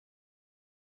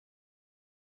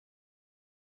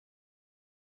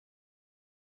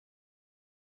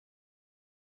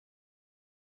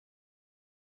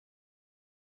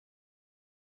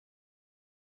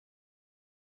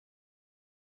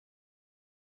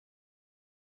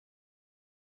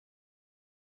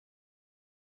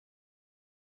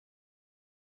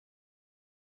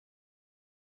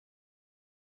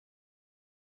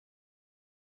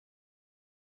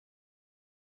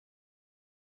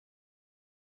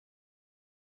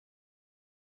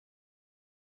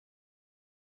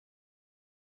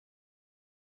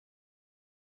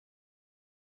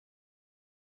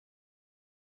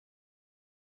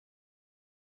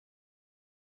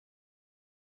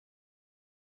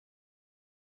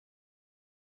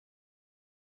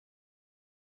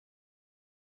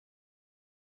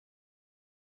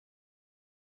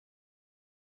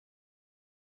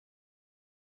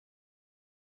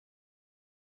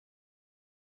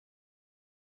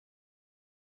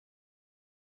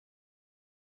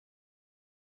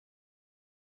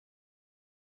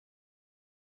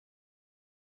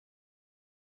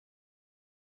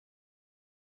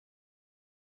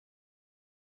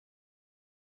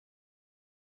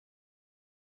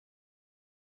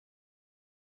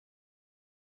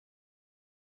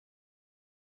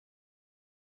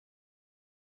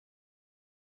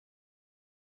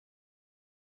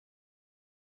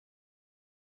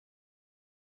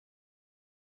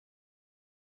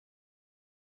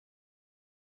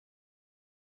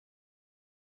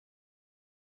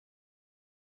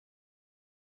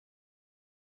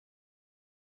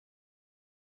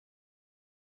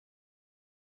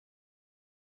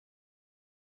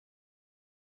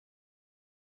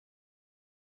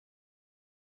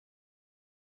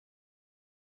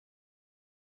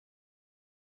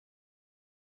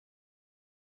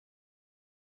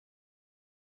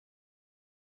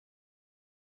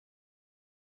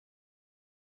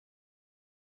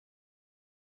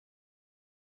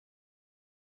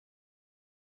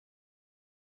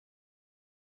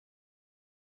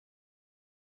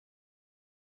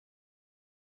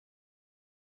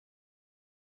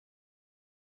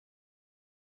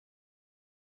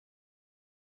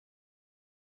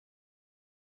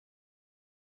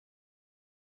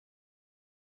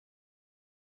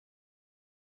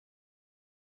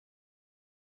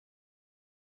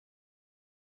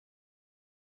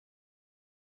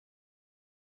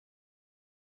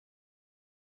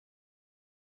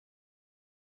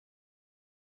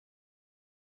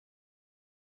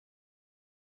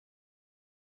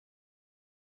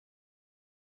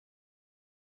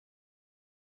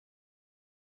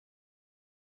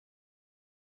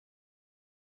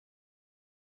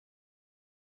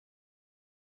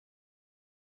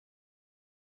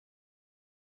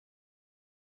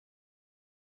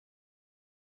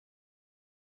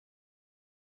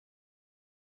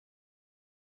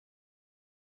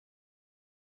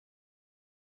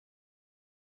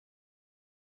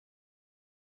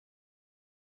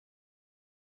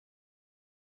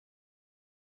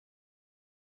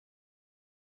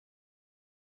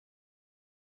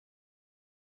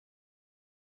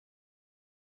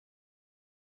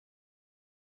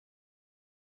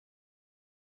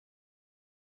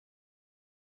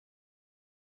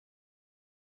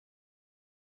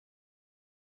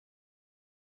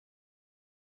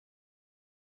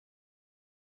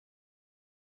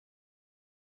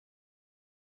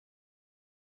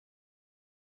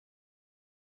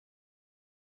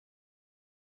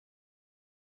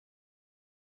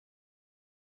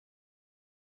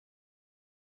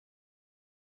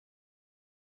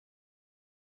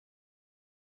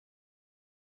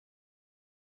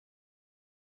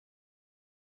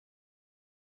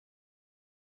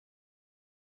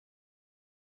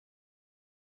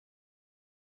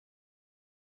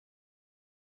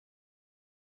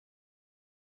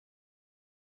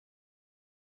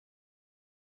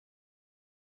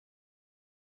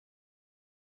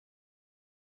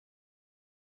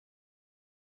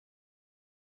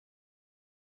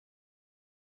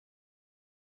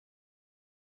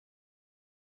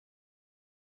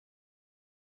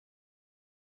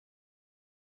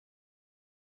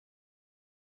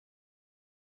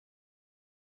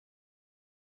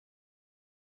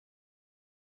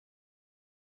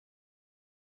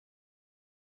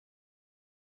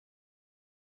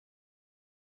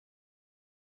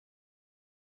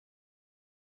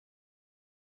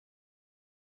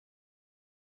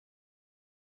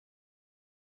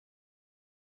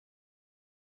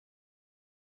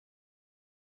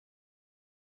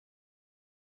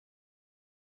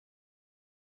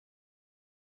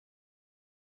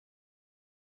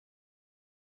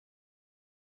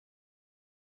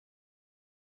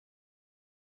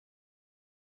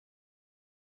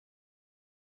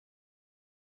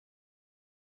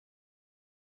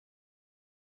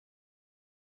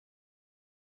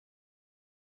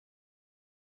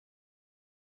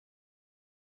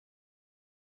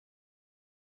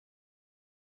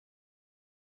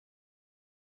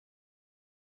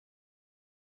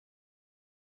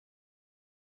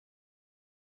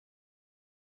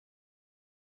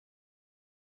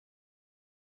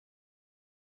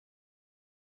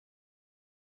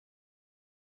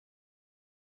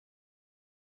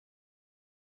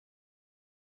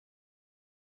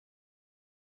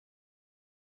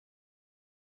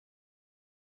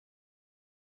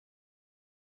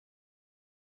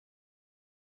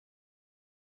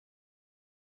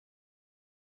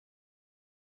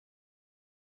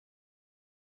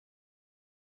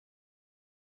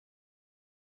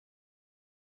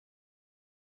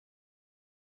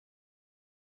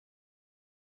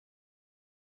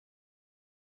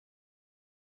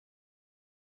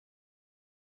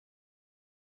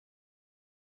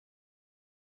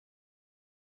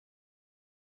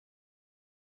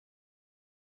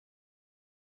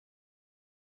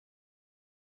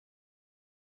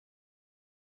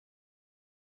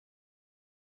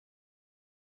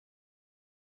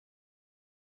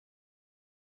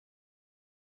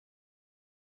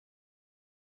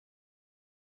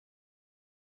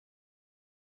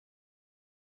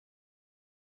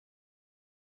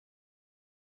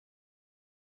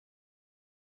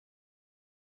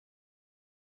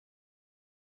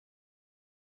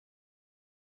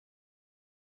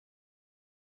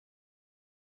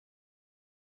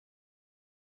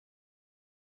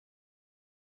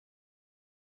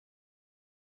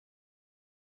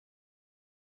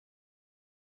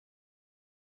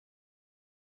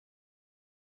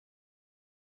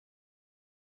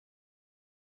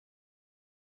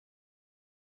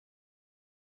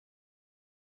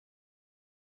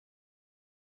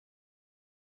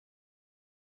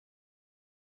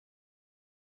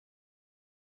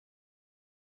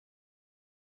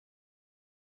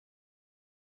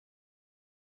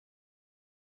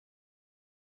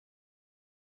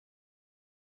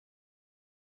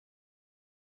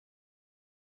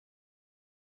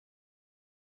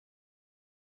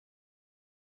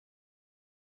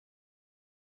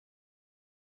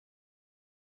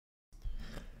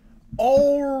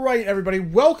All right, everybody,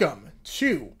 welcome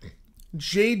to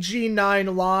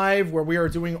JG9 Live, where we are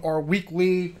doing our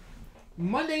weekly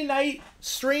Monday night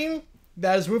stream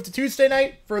that has moved to Tuesday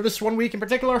night for this 1 week in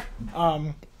particular.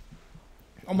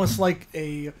 Almost like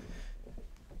Monday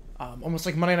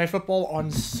Night Football on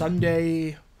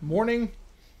Sunday morning,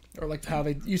 or like how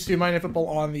they used to do Monday Night Football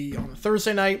on the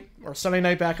Thursday night or Sunday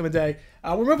night back in the day.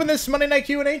 We're moving this Monday Night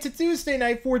Q&A to Tuesday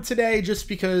night for today, just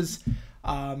because.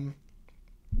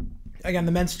 Again,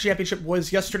 the men's championship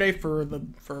was yesterday for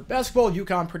basketball,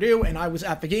 UConn, Purdue, and I was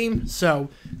at the game, so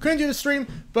couldn't do the stream,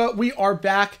 but we are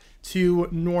back to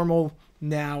normal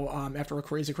now after a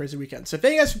crazy weekend. So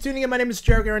thank you guys for tuning in. My name is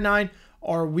GeoGuessr9,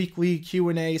 our weekly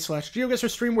Q&A / GeoGuessr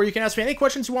stream, where you can ask me any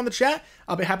questions you want in the chat.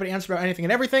 I'll be happy to answer about anything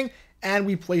and everything, and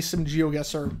we play some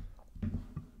GeoGuessr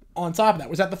on top of that.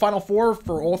 Was at the Final Four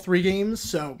for all 3 games,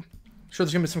 so I'm sure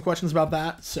there's going to be some questions about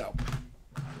that, so.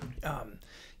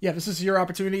 Yeah, this is your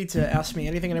opportunity to ask me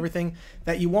anything and everything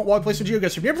that you want while I play some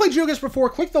GeoGuessr. If you ever played GeoGuessr before,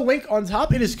 click the link on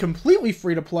top. It is completely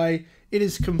free to play. It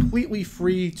is completely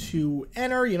free to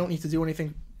enter. You don't need to do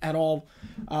anything at all.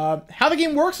 How the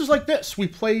game works is like this. We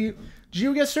play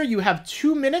GeoGuessr. You have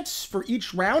 2 minutes for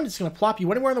each round. It's going to plop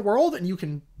you anywhere in the world, and you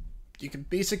can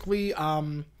basically, you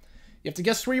have to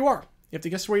guess where you are. You have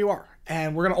to guess where you are.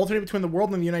 And we're going to alternate between the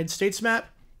world and the United States map.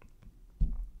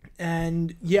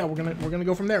 And yeah, we're gonna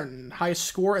go from there. And highest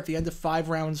score at the end of 5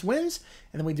 rounds wins,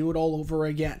 and then we do it all over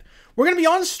again. We're gonna be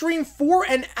on stream for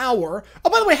an hour. Oh,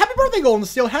 by the way, happy birthday, Golden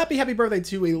Steel! Happy birthday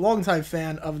to a longtime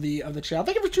fan of the channel.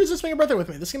 Thank you for choosing to spend your birthday with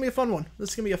me. This is gonna be a fun one. This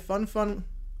is gonna be a fun.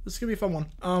 This is gonna be a fun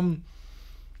one.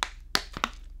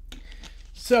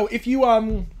 So if you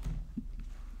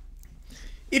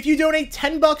donate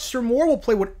 $10 or more, we'll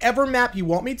play whatever map you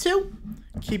want me to.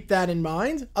 Keep that in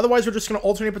mind. Otherwise, we're just going to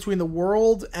alternate between the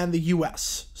world and the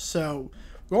U.S. So,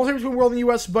 we're alternating between the world and the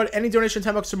U.S., but any donation,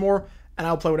 $10 or more, and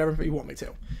I'll play whatever you want me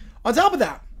to. On top of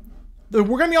that, we're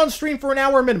going to be on stream for an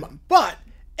hour minimum, but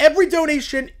every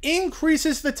donation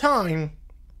increases the time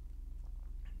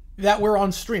that we're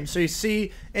on stream. So, you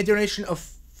see a donation of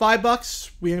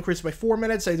 $5, we increase it by 4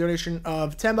 minutes. A donation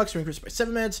of $10, we increase it by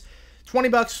 7 minutes.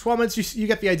 $20, 12 minutes, you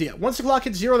get the idea. Once the clock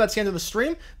hits 0, that's the end of the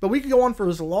stream, but we can go on for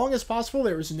as long as possible.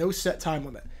 There is no set time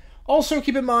limit. Also,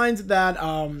 keep in mind that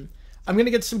I'm going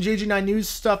to get some JG9 news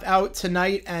stuff out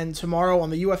tonight and tomorrow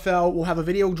on the UFL. We'll have a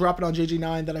video dropping on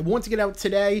JG9 that I want to get out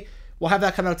today. We'll have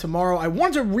that come out tomorrow. I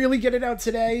want to really get it out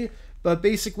today, but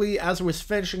basically, as I was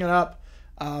finishing it up,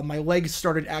 my legs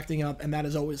started acting up, and that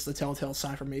is always the telltale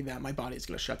sign for me that my body is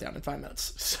going to shut down in 5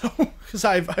 minutes. So, because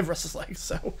I have restless legs.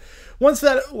 So, once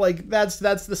that,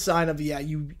 that's the sign of, yeah,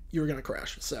 you're going to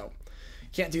crash. So,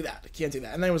 can't do that. Can't do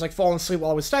that. And then it was like falling asleep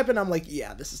while I was typing. I'm like,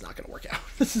 yeah, this is not going to work out.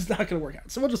 This is not going to work out.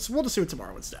 So, we'll just do it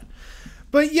tomorrow instead.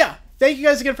 But yeah, thank you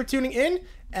guys again for tuning in,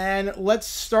 and let's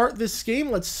start this game.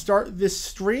 Let's start this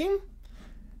stream.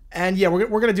 And yeah, we're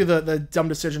going to do the dumb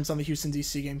decisions on the Houston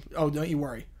DC game. Oh, don't you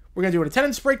worry. We're going to do an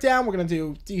attendance breakdown. We're going to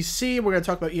do DC. We're going to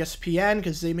talk about ESPN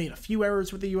because they made a few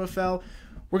errors with the UFL.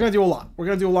 We're going to do a lot. We're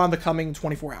going to do a lot in the coming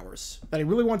 24 hours that I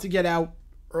really want to get out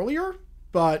earlier,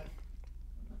 but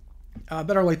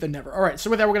better late than never. All right, so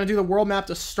with that, we're going to do the world map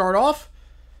to start off.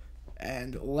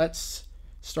 And let's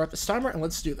start this timer, and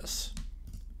let's do this.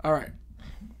 All right.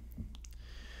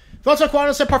 Thoughts on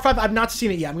Quantum Set Part 5? I've not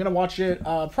seen it yet. I'm going to watch it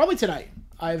probably tonight.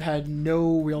 I've had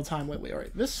no real time lately. All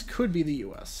right, this could be the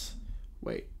U.S.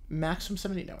 Wait. Maximum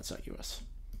 70? No, it's not U.S.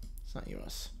 It's not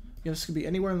U.S. Yeah, this could be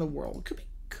anywhere in the world. It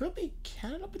could be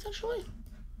Canada, potentially?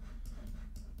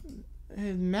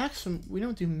 And maximum, we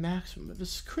don't do maximum, but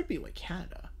this could be, like,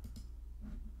 Canada.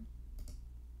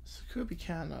 This could be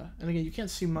Canada. And again, you can't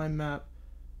see my map.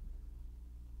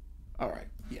 Alright,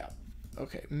 yeah.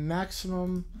 Okay,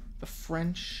 maximum, the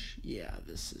French. Yeah,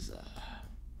 this is,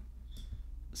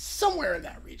 somewhere in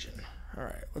that region.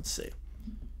 Alright, let's see.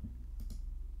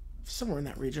 Somewhere in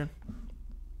that region.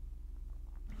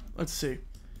 Let's see.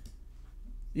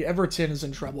 Yeah, Everton is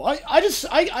in trouble. I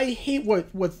hate what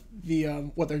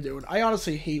they're doing. I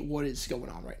honestly hate what is going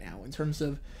on right now in terms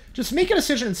of just make a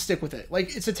decision and stick with it.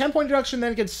 Like, it's a 10-point deduction,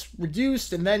 then it gets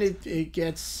reduced, and then it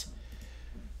gets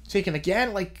taken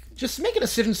again. Like, just make a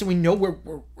decision so we know where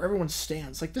everyone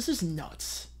stands. Like, this is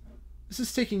nuts. This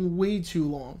is taking way too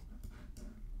long.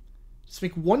 Just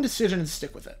make one decision and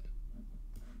stick with it.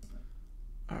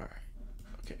 All right.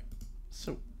 Okay.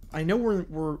 So I know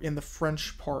we're in the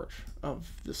French part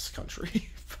of this country,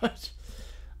 but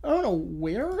I don't know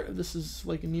where. If this is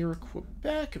like near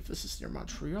Quebec, if this is near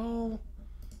Montreal,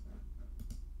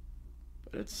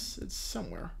 but it's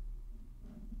somewhere.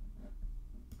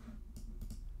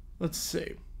 Let's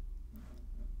see.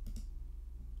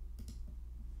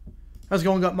 How's it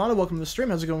going, Gutmana? Welcome to the stream.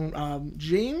 How's it going,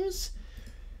 James?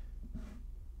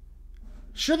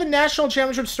 Should the national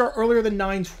championship start earlier than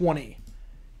 9:20?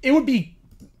 It would be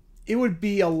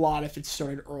a lot if it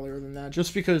started earlier than that,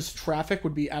 just because traffic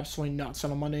would be absolutely nuts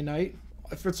on a Monday night.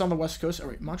 If it's on the West Coast, all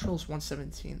right. Montreal's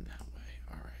 117 that way.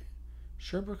 All right.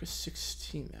 Sherbrooke is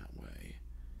 16 that way,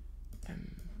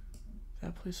 and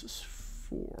that place is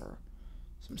 4.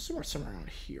 So I'm somewhere around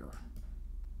here.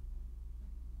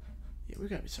 Yeah, we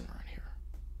gotta be somewhere around here.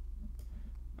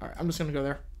 All right, I'm just gonna go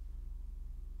there.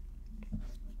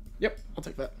 Yep, I'll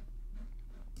take that.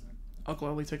 I'll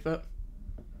gladly take that.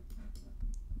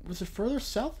 Was it further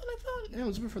south than I thought? Yeah, it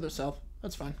was a bit further south.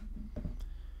 That's fine.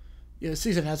 Yeah, the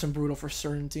season has been brutal for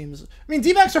certain teams. I mean,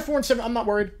 D-backs are 4-7. I'm not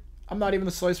worried. I'm not even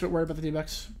the slightest bit worried about the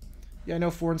D-backs. Yeah, I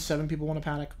know 4-7 people want to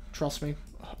panic. Trust me.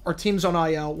 Our team's on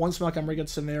IL. Once Montgomery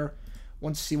gets in there,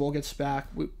 once Sewell gets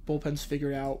back, bullpen's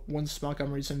figured out. Once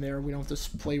Montgomery's in there, we don't have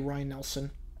to play Ryan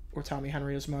Nelson or Tommy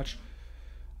Henry as much.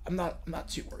 I'm not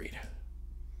too worried.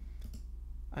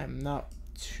 I'm not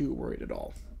too worried at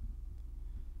all.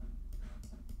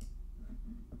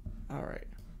 All right.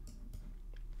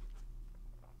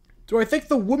 Do I think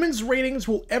the women's ratings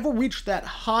will ever reach that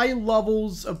high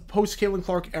levels of post-Caitlin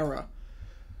Clark era?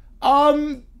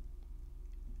 I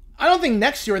don't think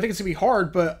next year. I think it's going to be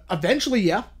hard, but eventually,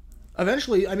 yeah.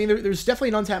 Eventually, I mean, there's definitely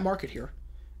an untapped market here.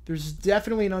 There's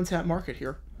definitely an untapped market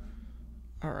here.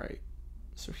 All right.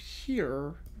 So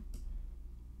here...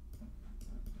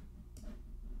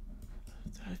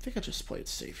 I think I just play it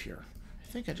safe here. I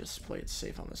think I just play it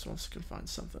safe on this one so I can find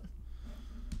something.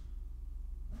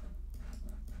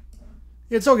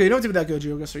 Yeah, it's okay. You don't have to be that good at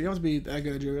GeoGuessr. You don't have to be that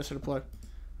good at GeoGuessr to play.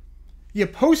 Yeah,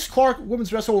 post-Clark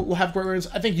women's wrestling will have great ratings.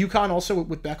 I think UConn also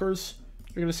with Beckers.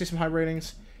 You're going to see some high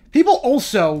ratings. People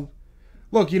also...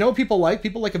 Look, you know what people like?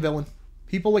 People like a villain.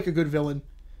 People like a good villain.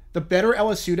 The better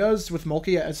LSU does with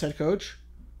Mulkey as head coach,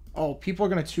 oh, people are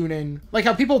going to tune in. Like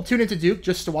how people tune into Duke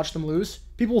just to watch them lose.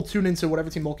 People will tune into whatever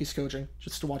team Mulkey's coaching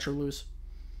just to watch her lose.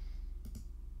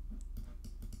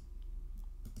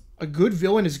 A good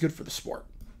villain is good for the sport.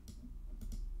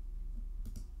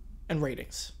 And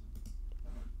ratings.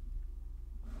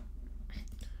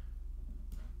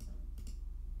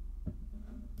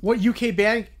 What UK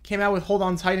band came out with Hold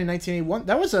On Tight in 1981?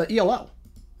 That was a ELO.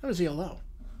 That was ELO.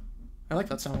 I like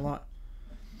that sound a lot.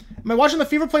 Am I watching the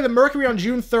Fever play the Mercury on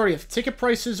June 30th? Ticket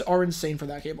prices are insane for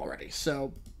that game already,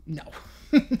 so no.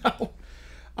 No.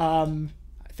 I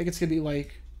think it's going to be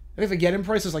like... I think the get-in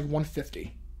price is like $150.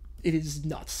 It is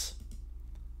nuts.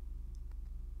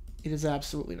 It is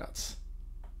absolutely nuts.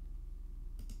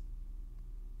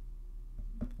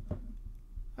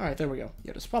 Alright, there we go.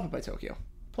 Yeah, just plop it by Tokyo.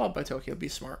 Plop it by Tokyo. Be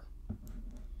smart.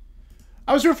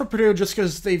 I was rooting for Purdue just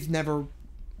because they've never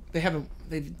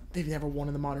won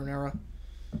in the modern era.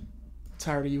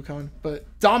 Tired of UConn, but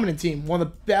dominant team, one of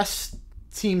the best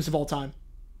teams of all time.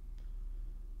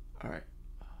 All right,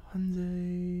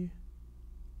 Hyundai.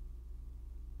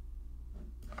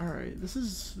 All right, this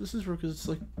is weird because it's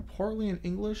like partly in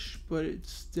English, but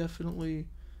it's definitely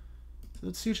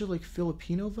let's see, like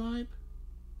Filipino vibe.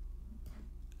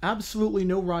 Absolutely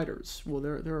no riders. Well,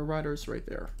 there are riders right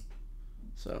there.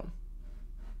 So,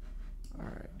 all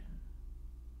right.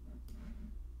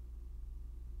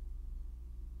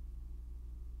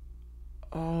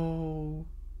 Oh,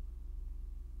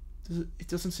 it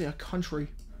doesn't say a country.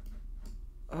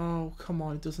 Oh, come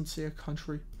on, it doesn't say a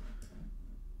country.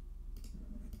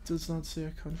 It does not say a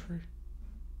country.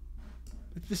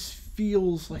 This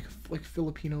feels like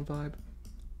Filipino vibe.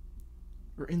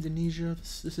 Or Indonesia.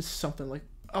 This is something like...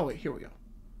 Oh, wait, here we go.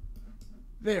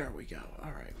 There we go.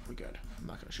 All right, we're good. I'm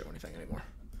not going to show anything anymore.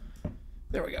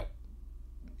 There we go.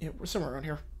 Yeah, we're somewhere around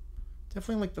here.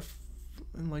 Definitely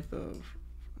in the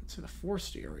I'd say the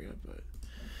forest area, but...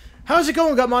 How's it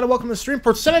going, Gutmana? Welcome to the stream.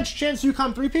 Percentage chance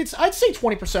UConn three-peats? I'd say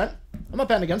 20%. I'm not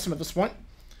betting against him at this point.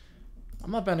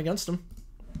 I'm not betting against him.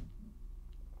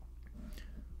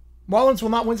 Marlins will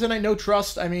not win tonight, no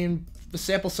trust. I mean, the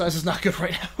sample size is not good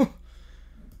right now.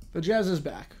 But Jazz is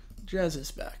back. Jazz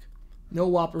is back. No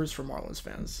Whoppers for Marlins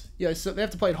fans. Yeah, so they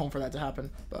have to play at home for that to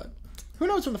happen, but who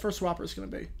knows when the first Whopper is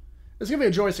going to be. It's going to be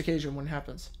a joyous occasion when it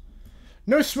happens.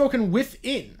 No smoking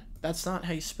within. That's not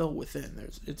how you spell within.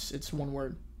 It's one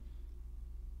word.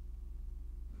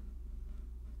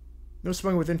 No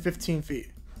smoking within 15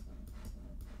 feet.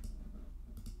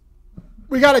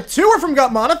 We got a tour from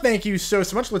Gutmana. Thank you so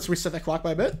much. Let's reset that clock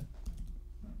by a bit.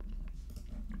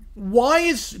 Why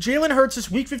is Jalen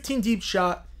Hurts' Week 15 deep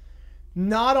shot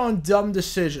not on dumb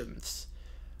decisions?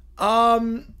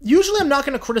 Usually I'm not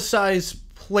going to criticize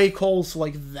play calls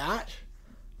like that.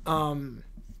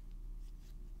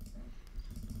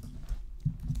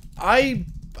 I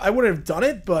wouldn't have done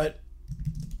it, but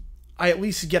I at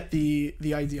least get the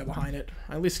idea behind it.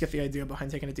 I at least get the idea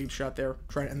behind taking a deep shot there,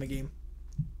 trying to end the game.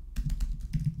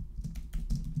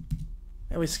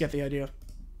 I at least get the idea.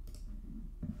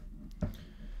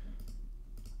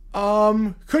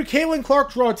 Could Caitlin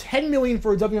Clark draw $10 million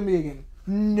for a WNBA game?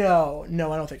 No,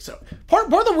 I don't think so.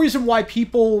 Part of the reason why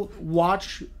people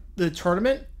watch the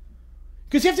tournament,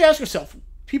 because you have to ask yourself,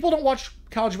 people don't watch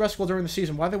college basketball during the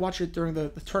season. Why do they watch it during the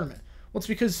tournament? Well, it's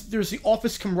because there's the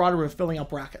office camaraderie of filling out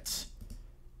brackets.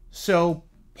 So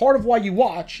part of why you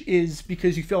watch is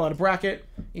because you fill out a bracket,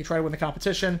 you try to win the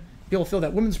competition, people fill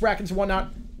out women's brackets and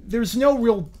whatnot. There's no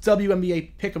real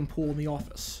WNBA pick'em pool in the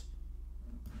office.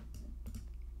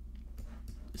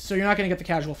 So you're not going to get the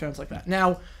casual fans like that.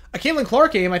 Now, a Caitlin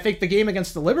Clark game, I think the game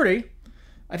against the Liberty,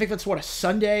 I think that's, what, a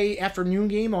Sunday afternoon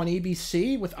game on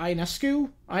ABC with Ionescu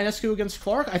against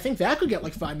Clark. I think that could get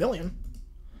like $5 million.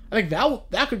 I think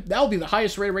that will be the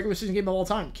highest rated regular season game of all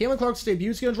time. Caitlin Clark's debut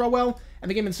is going to draw well, and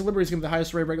the game against the Liberty is going to be the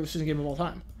highest rated regular season game of all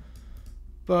time.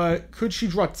 But could she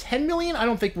draw $10 million? I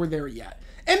don't think we're there yet.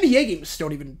 NBA games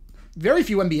don't even... Very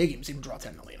few NBA games even draw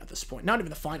 $10 million at this point. Not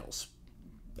even the finals.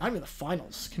 Not even the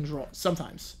finals can draw,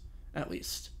 sometimes, at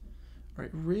least. All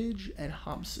right, Ridge and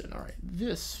Hobson. All right,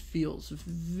 this feels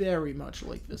very much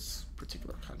like this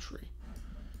particular country.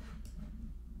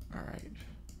 All right.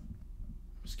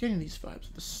 I was getting these vibes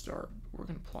at the start. We're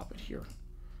going to plop it here.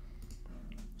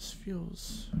 This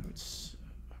feels...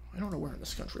 I don't know where in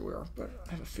this country we are, but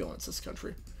I have a feeling it's this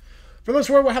country. For those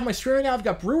who are, I have my screen right now. I've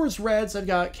got Brewers, Reds. I've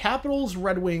got Capitals,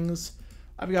 Red Wings.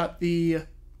 I've got the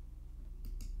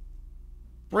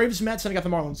Braves, Mets, and I got the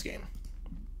Marlins game.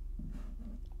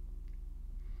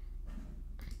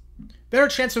 Better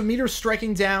chance of Meters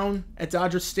striking down at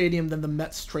Dodger Stadium than the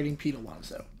Mets trading Pete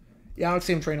Alonso. Yeah, I don't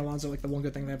see him trading Alonso like the one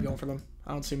good thing they have going for them.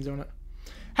 I don't see him doing it.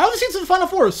 How are the seats in the Final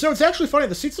Four? So it's actually funny.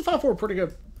 The seats in the Final Four are pretty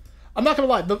good. I'm not going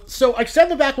to lie. So I sat in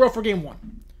the back row for Game 1.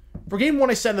 For Game 1,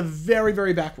 I sat in the very,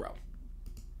 very back row.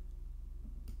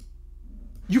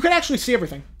 You could actually see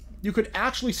everything. You could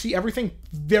actually see everything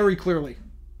very clearly.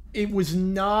 It was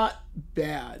not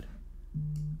bad.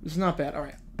 It was not bad. All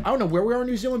right. I don't know where we are in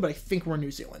New Zealand, but I think we're in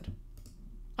New Zealand.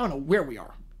 I don't know where we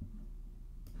are.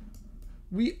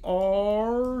 We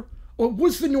are... Well, it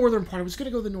was the northern part. I was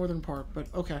going to go the northern part, but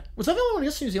okay. Was that the only one who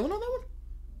guessed New Zealand on that one?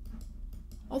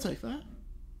 I'll take that.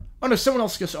 Oh, no, someone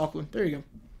else guessed Auckland. There you go.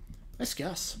 Nice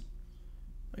guess.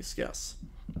 Nice guess.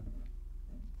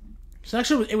 So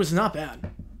actually, it was not bad.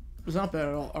 It was not bad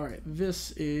at all. All right,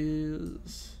 this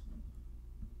is...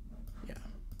 Yeah.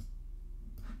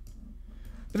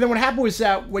 But then what happened was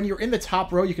that when you're in the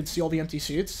top row, you could see all the empty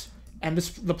seats. And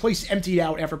the place emptied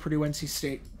out after Purdue-NC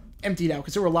State. Emptied out,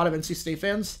 because there were a lot of NC State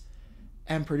fans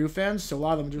and Purdue fans, so a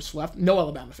lot of them just left. No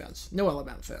Alabama fans. No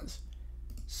Alabama fans.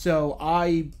 So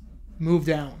I moved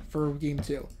down for Game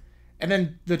 2. And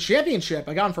then the championship,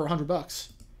 I got them for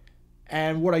 $100.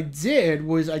 And what I did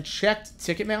was I checked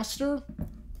Ticketmaster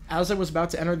as I was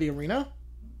about to enter the arena.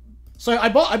 So I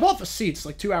bought the seats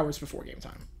like 2 hours before game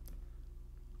time.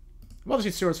 I bought the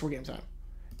seats 2 hours before game time.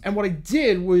 And what I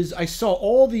did was I saw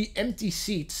all the empty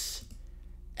seats,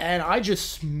 and I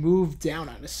just moved down.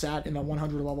 I just sat in the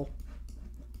 100 level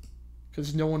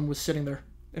because no one was sitting there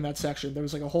in that section. There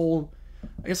was like a whole,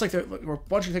 I guess like there were a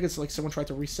bunch of tickets like someone tried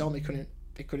to resell and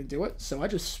they couldn't do it. So I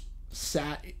just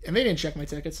sat, and they didn't check my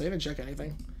tickets. They didn't check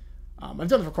anything. I've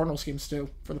done it for Cardinals games too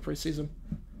for the preseason.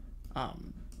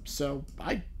 So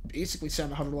I basically sat in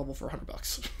the 100 level for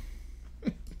 $100.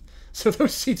 So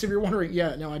those seats, if you're wondering,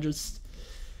 yeah, no,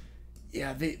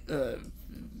 yeah, they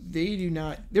do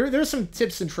not. There's some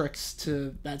tips and tricks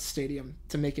to that stadium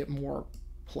to make it more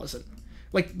pleasant.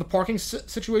 Like the parking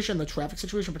situation, the traffic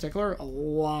situation in particular, a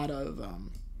lot of...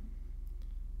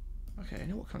 Okay, I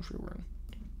know what country we're in.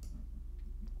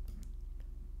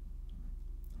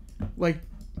 Like,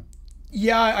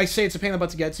 yeah, I say it's a pain in the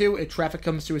butt to get to. If traffic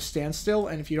comes to a standstill,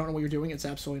 and if you don't know what you're doing, it's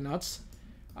absolutely nuts.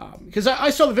 Because I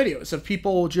saw the videos of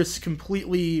people just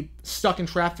completely stuck in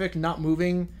traffic, not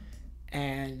moving,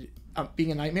 and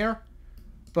being a nightmare.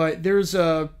 But there's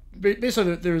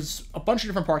basically there's a bunch of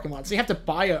different parking lots. So you have to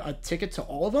buy a ticket to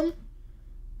all of them.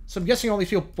 So I'm guessing only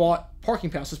people bought parking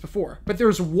passes before. But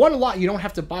there's one lot you don't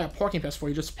have to buy a parking pass for.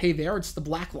 You just pay there. It's the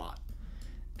black lot.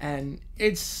 And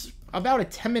it's about a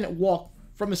 10-minute walk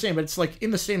from the same, but it's like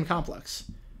in the same complex.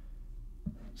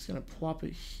 Just going to plop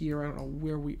it here. I don't know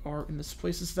where we are in this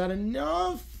place. Is that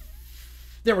enough?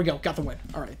 There we go. Got the win.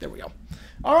 All right, there we go.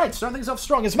 All right, starting things off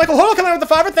strong. It's Michael Hodel coming out with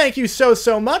the $5. Thank you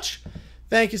so much.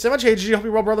 Thank you so much. Hey, GG, hope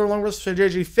you're well, brother, along with us,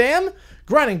 JG fam.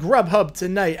 Grinding Grubhub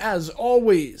tonight, as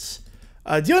always.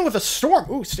 Dealing with a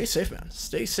storm. Ooh, stay safe, man.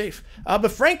 Stay safe.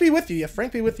 But Frank be with you. Yeah,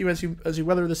 Frank be with you as you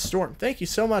weather this storm. Thank you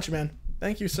so much, man.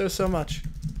 Thank you so much.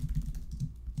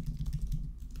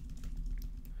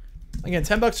 Again,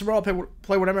 $10 tomorrow. I'll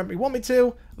play whatever you want me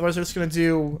to. Otherwise, we're just gonna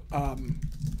do.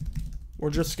 We're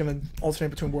just gonna alternate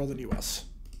between world and US.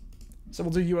 So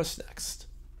we'll do US next.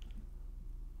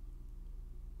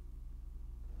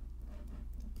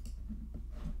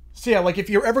 So yeah, like if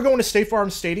you're ever going to State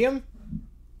Farm Stadium,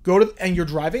 and you're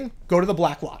driving, go to the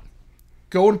black lot.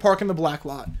 Go and park in the black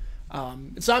lot.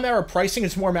 It's not a matter of pricing,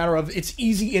 it's more a matter of it's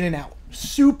easy in and out.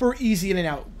 Super easy in and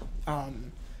out.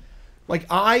 Like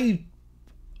I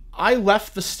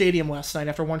left the stadium last night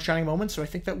after one shining moment, so I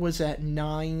think that was at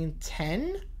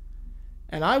 9:10.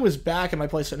 And I was back at my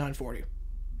place at 9:40.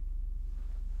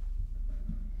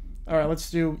 Alright,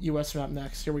 let's do US map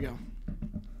next. Here we go.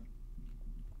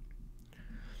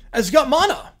 As got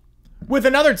Mana with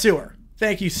another tour.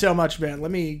 Thank you so much, man.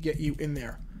 Let me get you in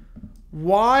there.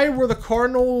 Why were the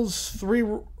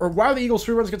why are the Eagles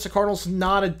 3 runs against the Cardinals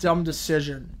not a dumb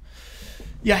decision?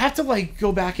 Yeah, I have to like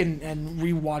go back and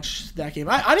rewatch that game.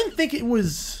 I didn't think it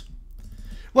was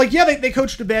like, yeah, they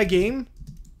coached a bad game.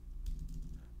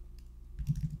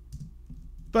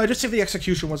 But I just think the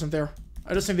execution wasn't there.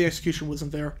 I just think the execution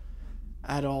wasn't there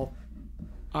at all.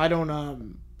 I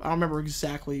don't remember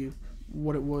exactly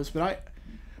what it was, but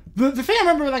the thing I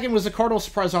remember in that game was the Cardinals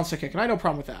surprise onside kick, and I had no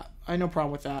problem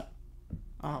with that.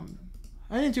 I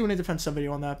didn't do any defense sub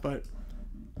video on that, but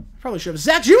I probably should have.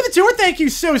 Zach G with the tour, thank you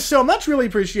so much. Really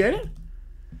appreciate it.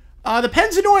 The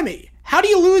Pens annoy me. How do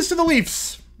you lose to the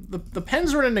Leafs? The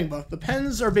Pens are an enigma. The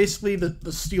Pens are basically the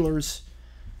Steelers.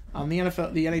 The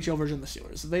NHL version of the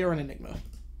Steelers. They are an enigma.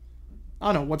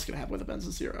 I don't know what's going to happen with the Pens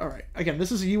this year. All right. Again,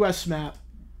 this is a U.S. map.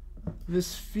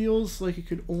 This feels like it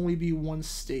could only be one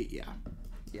state. Yeah.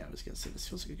 Yeah, I was going to say this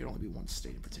feels like it could only be one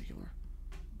state in particular.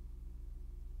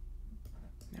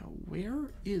 Now,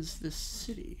 where is this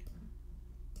city?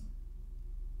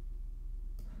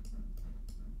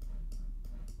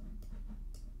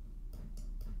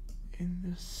 In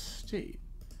this state.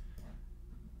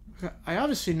 I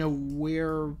obviously know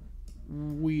where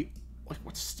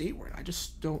what state we're in. I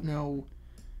just don't know.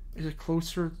 Is it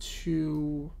closer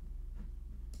to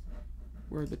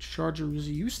where the Chargers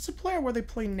used to play or where they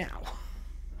play now?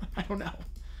 I don't know.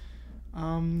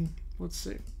 Let's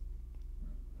see.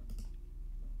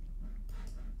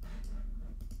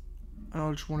 I don't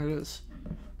know which one it is.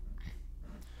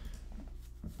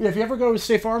 Yeah, if you ever go to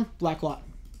State Farm, Black Lot.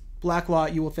 Black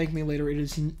Lot, you will thank me later. It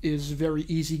is very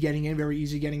easy getting in, very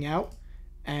easy getting out.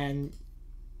 And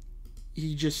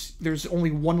there's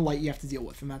only one light you have to deal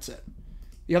with, and that's it.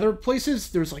 The other places,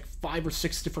 there's like 5 or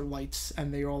 6 different lights,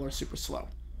 and they all are super slow.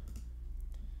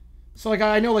 So, like,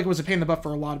 I know, like, it was a pain in the butt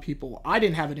for a lot of people. I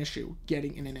didn't have an issue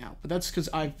getting in and out, but that's because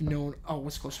I've known... Oh,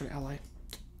 what's closer to LA?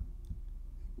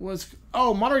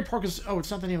 Monterey Park is... Oh, it's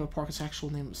not the name of a park, it's the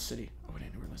actual name of the city. Oh, I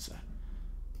didn't realize that.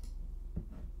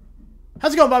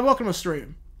 How's it going, Bob? Welcome to the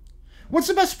stream. What's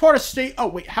the best part of State... Oh,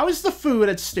 wait, how is the food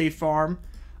at State Farm?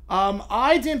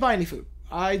 I didn't buy any food.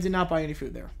 I did not buy any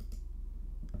food there.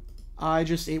 I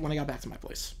just ate when I got back to my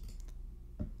place.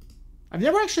 I've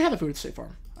never actually had the food at State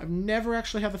Farm. I've never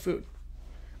actually had the food.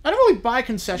 I don't really buy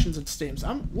concessions at stadiums.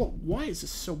 Why is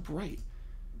this so bright?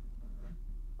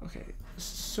 Okay, this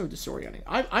is so disorienting.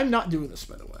 I'm not doing this,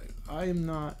 by the way. I am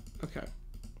not... Okay.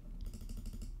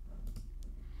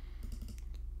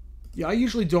 Yeah, I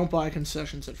usually don't buy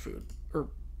concessions at food.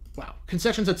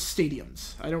 Concessions at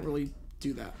stadiums. I don't really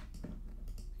do that.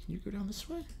 Can you go down this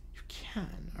way? You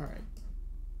can. All right.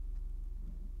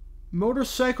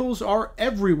 Motorcycles are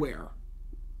everywhere.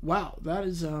 Wow, that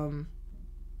is,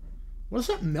 what is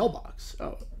that mailbox?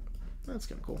 Oh, that's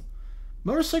kind of cool.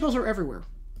 Motorcycles are everywhere.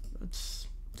 That's...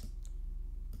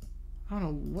 I don't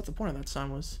know what the point of that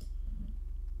sign was.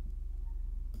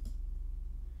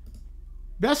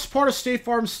 Best part of State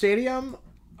Farm Stadium?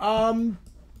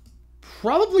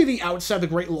 Probably the outside, the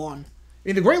Great Lawn. I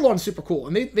mean, the Great Lawn's super cool,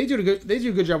 and they do a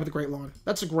good job with the Great Lawn.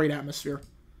 That's a great atmosphere.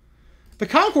 The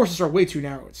concourses are way too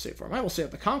narrow at State Farm. I will say that.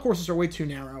 The concourses are way too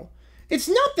narrow. It's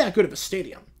not that good of a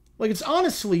stadium. Like, it's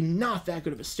honestly not that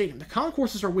good of a stadium. The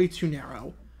concourses are way too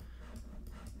narrow.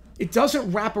 It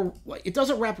doesn't wrap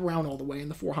around all the way in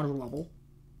the 400 level.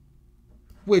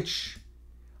 Which,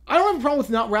 I don't have a problem with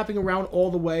not wrapping around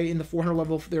all the way in the 400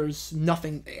 level if there's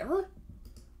nothing there.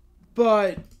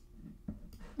 But,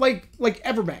 like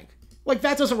Everbank. Like,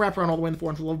 that doesn't wrap around all the way in the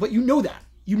 400 level, but you know that.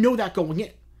 You know that going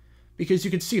in. Because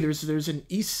you can see there's an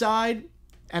east side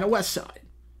and a west side.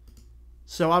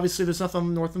 So obviously there's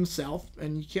nothing north and south,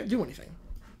 and you can't do anything.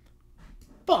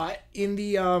 But in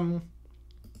the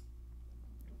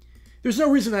There's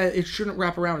no reason that it shouldn't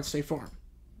wrap around at State Farm.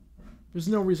 There's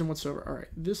no reason whatsoever. All right,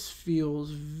 this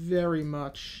feels very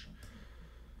much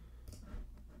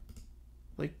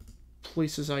like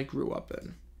places I grew up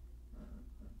in.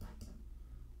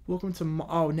 Welcome to...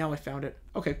 Oh, now I found it.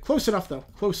 Okay, close enough, though.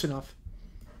 Close enough.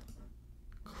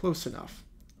 Close enough.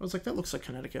 I was like, that looks like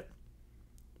Connecticut.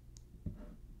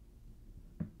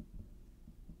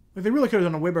 Like, they really could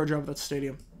have done a way better job with that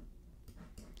stadium.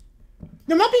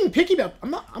 No, I'm not being picky about... I'm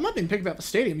not being picky about the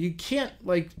stadium. You can't,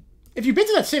 like... If you've been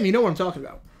to that stadium, you know what I'm talking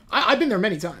about. I've been there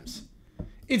many times.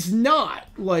 It's not,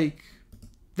 like,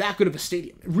 that good of a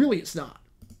stadium. It really is not.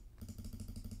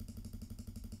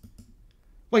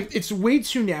 Like, it's way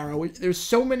too narrow. There's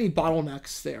so many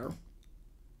bottlenecks there.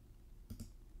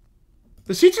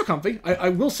 The seats are comfy. I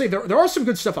will say there are some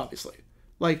good stuff, obviously.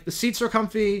 Like, the seats are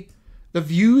comfy. The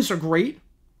views are great.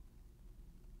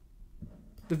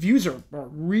 The views are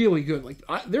really good. Like,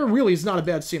 there really is not a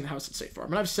bad seat in the house at State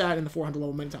Farm. And I've sat in the 400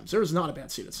 level many times. There is not a bad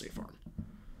seat at State Farm.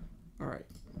 All right.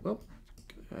 Well,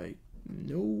 I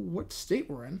know what state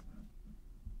we're in.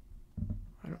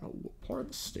 I don't know what part of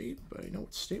the state, but I know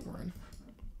what state we're in.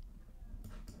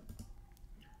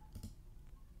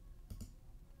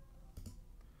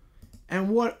 And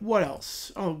what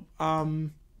else? Oh, what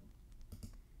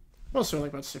else do I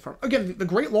like about State Farm? Again, the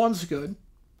Great Lawn's good.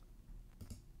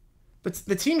 But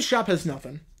the team shop has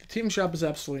nothing. The team shop is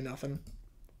absolutely nothing.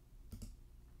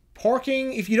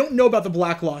 Parking, if you don't know about the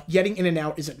black lot, getting in and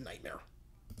out is a nightmare.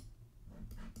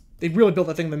 They really built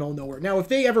that thing in the middle of nowhere. Now, if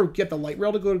they ever get the light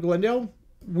rail to go to Glendale,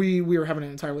 we are having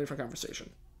an entirely different conversation.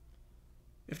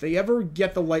 If they ever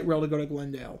get the light rail to go to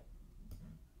Glendale,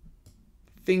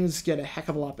 things get a heck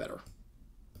of a lot better.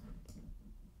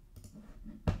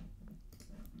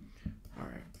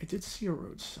 Alright, I did see a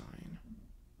road sign.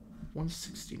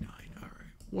 169. Alright,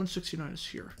 169 is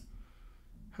here.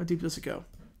 How deep does it go?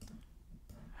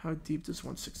 How deep does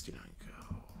 169 go?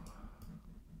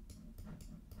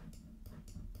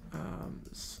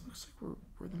 This looks like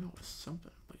we're in the middle of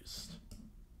something, at least.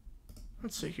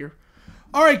 Let's see here.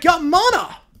 Alright, got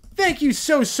Mana! Thank you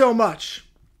so much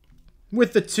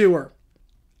with the tour.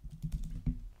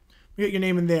 We get your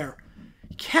name in there.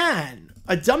 Can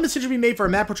a dumb decision be made for a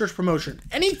Matt Patricia promotion?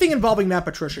 Anything involving Matt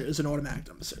Patricia is an automatic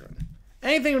dumb decision.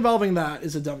 Anything involving that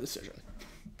is a dumb decision.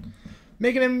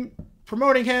 Making him,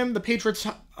 promoting him, the Patriots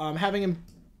having him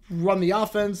run the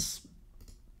offense.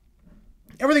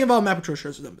 Everything involving Matt Patricia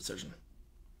is a dumb decision.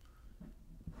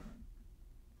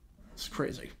 It's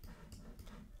crazy.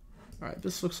 Alright,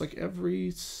 this looks like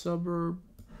every suburb.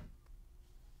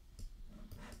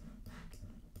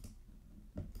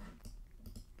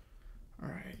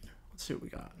 Alright, let's see what we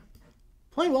got.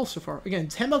 Playing well so far. Again,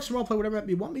 $10 for all, play whatever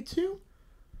you want me to.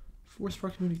 Forest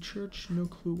Park Community Church, no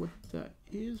clue what that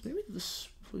is. Maybe this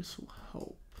place will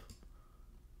help.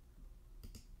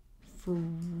 For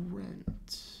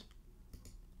rent.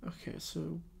 Okay,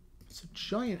 so it's a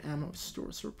giant ammo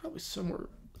store, so we're probably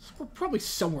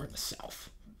somewhere in the south.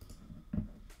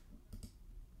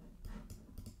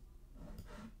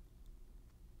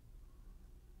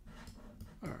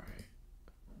 Alright.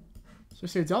 So I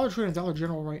say Dollar Tree and Dollar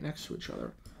General right next to each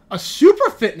other. A super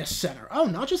fitness center. Oh,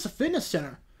 not just a fitness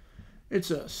center.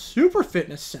 It's a super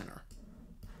fitness center.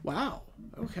 Wow.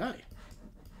 Okay.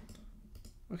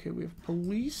 Okay, we have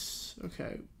police.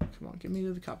 Okay, come on, get me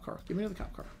to the cop car. Get me to the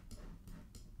cop car.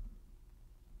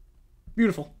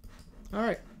 Beautiful.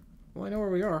 Alright. Well, I know where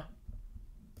we are.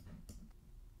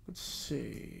 Let's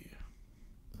see.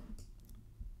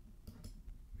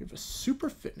 We have a super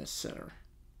fitness center.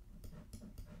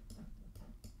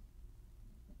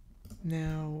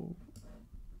 Now,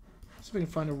 let's see if we can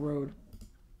find a road.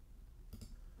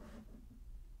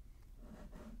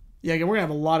 Yeah, again, we're gonna have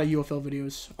a lot of UFL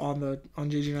videos on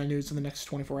JG9 News in the next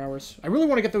 24 hours. I really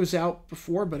want to get those out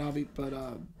before, but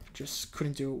just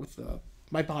couldn't do it with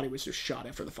my body was just shot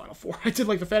after the Final Four. I did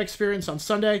like the fan experience on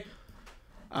Sunday.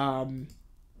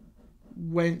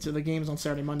 Went to the games on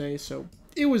Saturday, Monday, so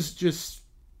it was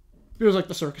like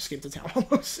the circus came to town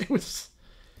almost. It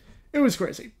was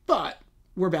crazy, but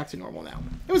we're back to normal now.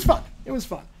 It was fun.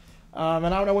 And I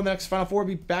don't know when the next Final Four will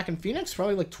be back in Phoenix.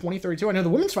 Probably like 2032. I know the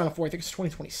women's Final Four, I think it's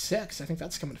 2026. I think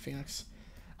that's coming to Phoenix.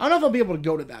 I don't know if I'll be able to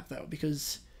go to that, though,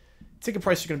 because ticket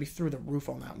prices are going to be through the roof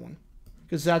on that one.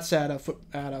 Because that's at a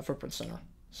Footprint Center.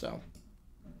 So, all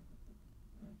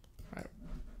right.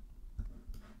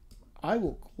 I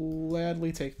will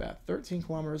gladly take that. 13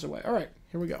 kilometers away. All right,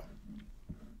 here we go.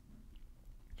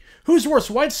 Who's worse,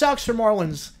 White Sox or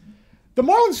Marlins? The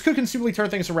Marlins could conceivably turn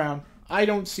things around. I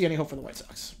don't see any hope for the White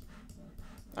Sox.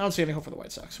 I don't see any hope for the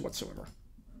White Sox whatsoever.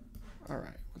 All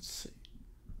right, let's see.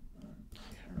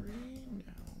 Carry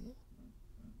now.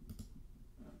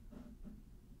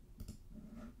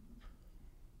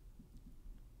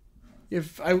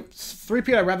 If I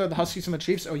 3P, I'd rather the Huskies than the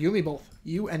Chiefs. Oh, you and me both.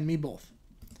 You and me both.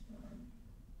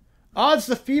 Odds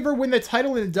the Fever win the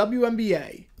title in the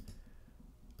WNBA.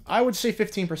 I would say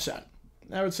 15%.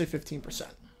 I would say 15%.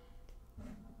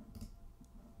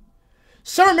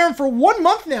 Summer Marin for 1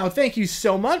 month now. Thank you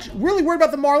so much. Really worried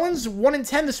about the Marlins. 1 in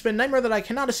 10. This has been a nightmare that I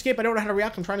cannot escape. I don't know how to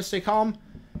react. I'm trying to stay calm.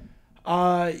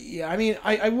 Yeah, I mean,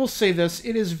 I will say this.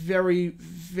 It is very,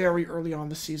 very early on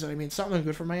the season. I mean, it's not looking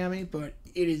good for Miami, but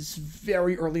it is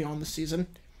very early on the season.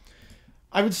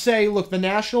 I would say, look, the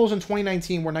Nationals in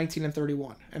 2019 were 19 and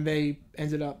 31, and they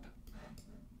ended up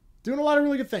doing a lot of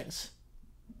really good things.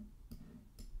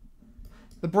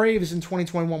 The Braves in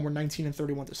 2021 were 19 and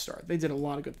 31 to start. They did a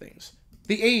lot of good things.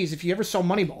 The A's, if you ever saw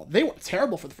Moneyball, they were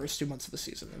terrible for the first 2 months of the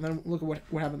season. And then look at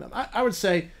what happened to them. I would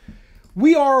say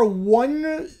we are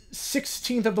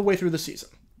 1/16 of the way through the season.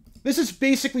 This is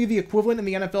basically the equivalent in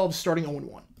the NFL of starting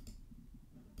 0-1.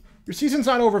 Your season's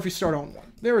not over if you start 0-1.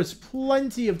 There is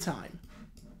plenty of time.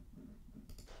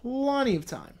 Plenty of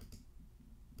time.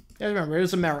 Yeah, remember, it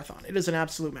is a marathon. It is an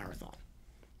absolute marathon.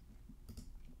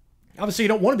 Obviously, you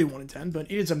don't want to be 1 in 10, but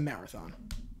it is a marathon.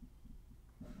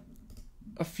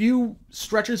 A few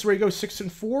stretches where you go 6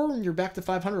 and 4, and you're back to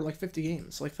 500, like 50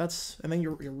 games. Like that's, and then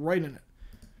you're right in it.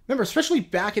 Remember, especially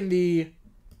back in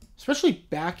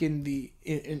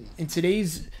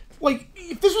today's, like,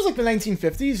 if this was like the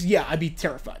 1950s, yeah, I'd be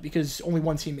terrified because only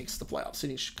one team makes the playoffs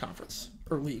in each conference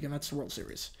or league, and that's the World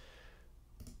Series.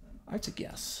 I have to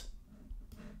guess.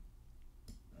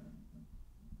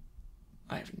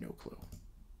 I have no clue.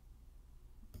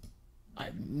 I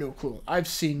have no clue. I've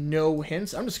seen no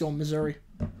hints. I'm just going Missouri.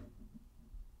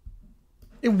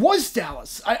 It was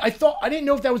Dallas. I didn't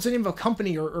know if that was the name of a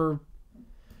company or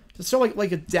it's so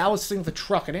like a Dallas thing with a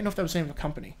truck. I didn't know if that was the name of a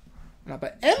company.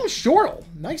 But M. Shortle,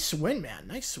 nice win, man.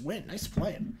 Nice win. Nice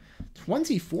playing.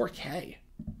 24K.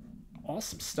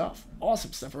 Awesome stuff.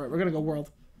 Awesome stuff. All right, we're going to go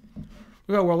world.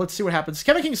 Let's see what happens.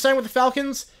 Kevin King signed with the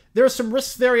Falcons. There are some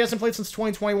risks there. He hasn't played since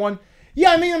 2021.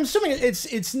 Yeah, I mean, I'm assuming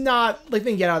it's not like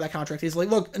they can get out of that contract easily.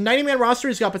 Look, a 90-man roster,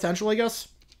 he's got potential, I guess.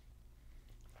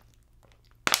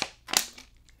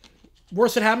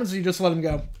 Worst that happens is you just let him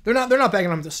go. They're not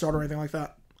begging him to start or anything like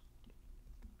that.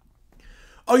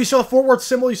 Oh, you saw the Fort Worth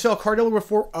symbol. You saw Cardillo with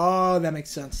Fort. Oh, that makes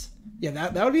sense. Yeah,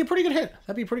 that would be a pretty good hit.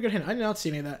 That'd be a pretty good hit. I did not see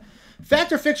any of that.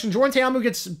 Fact or fiction? Jordan Ta'amu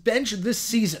gets benched this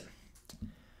season.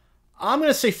 I'm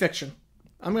gonna say fiction.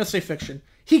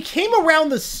 He came around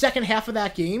the second half of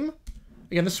that game.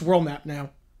 Again, this is world map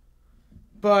now.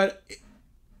 But,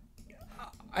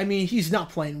 I mean, he's not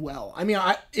playing well. I mean,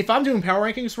 if I'm doing power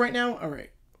rankings right now, all right.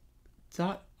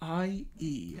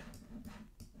 .ie.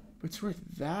 What's worth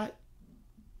that?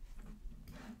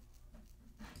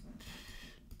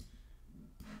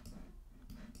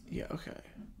 Yeah, okay.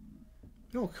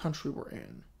 I know what country we're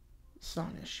in. It's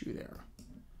not an issue there.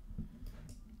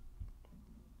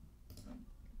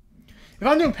 If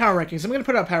I'm doing power rankings, I'm going to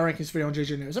put out a power rankings video on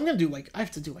JJ News. I'm going to do, like, I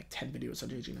have to do, like, 10 videos on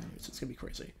JJ News. It's going to be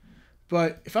crazy.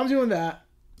 But if I'm doing that,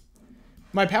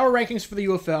 my power rankings for the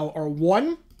UFL are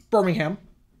 1, Birmingham,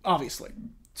 obviously.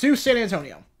 2, San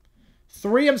Antonio.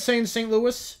 3, I'm saying St.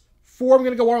 Louis. 4, I'm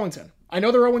going to go Arlington. I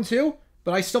know they're 0-2,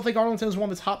 but I still think Arlington is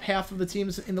one of the top half of the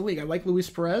teams in the league. I like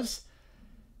Luis Perez.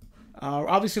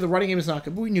 Obviously, the running game is not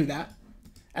good, but we knew that.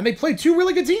 And they played 2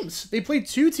 really good teams. They played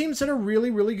 2 teams that are really,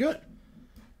 really good.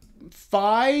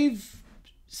 5,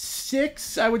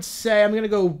 6, I would say. I'm going to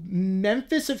go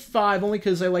Memphis at 5, only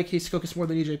because I like Case Cookus more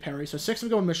than EJ Perry. So 6, I'm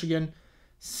going Michigan.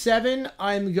 7,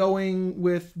 I'm going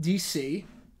with DC.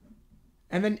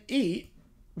 And then 8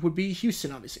 would be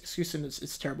Houston, obviously. Houston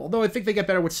is terrible. Although I think they get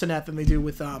better with Sinet than they do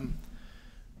with Guarantano.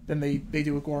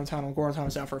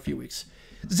 Guarantano's out for a few weeks.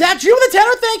 Zach Jew the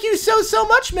Tenor, thank you so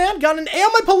much, man. Got an A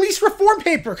on my police reform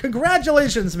paper.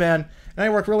 Congratulations, man. And I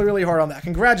worked really, really hard on that.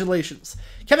 Congratulations.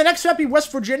 Can the next step be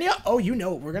West Virginia? Oh, you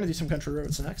know, we're going to do some country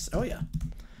roads next. Oh, yeah.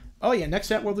 Oh, yeah, next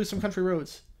step we'll do some country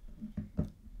roads.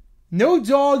 No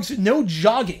dogs, no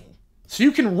jogging. So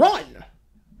you can run.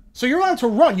 So you're allowed to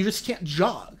run, you just can't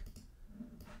jog.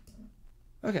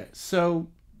 Okay, so...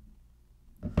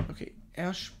 Okay,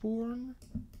 Ashbourne...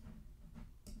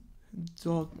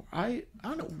 Dogmore. I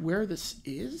don't know where this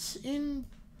is in...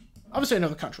 Obviously, I know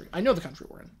the country. I know the country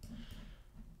we're in.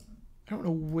 I don't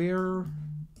know where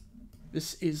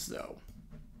this is, though.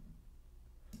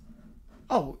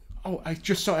 Oh, I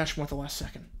just saw Ashbourne at the last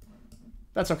second.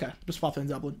 That's okay. Just swapped it in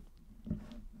Dublin.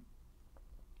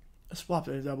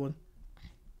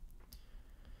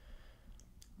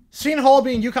 Seton Hall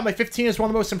being UConn by 15 is one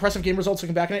of the most impressive game results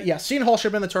looking back at it. Yeah, Seton Hall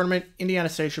should have been in the tournament. Indiana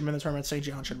State should have been in the tournament. St.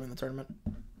 John should have been in the tournament.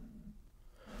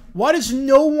 Why does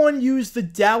no one use the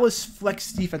Dallas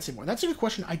flex defense anymore? That's a good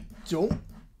question. I don't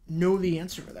know the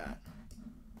answer to that.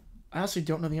 I honestly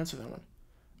don't know the answer to that one.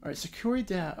 All right, security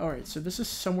data. All right, so this is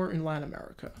somewhere in Latin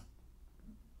America.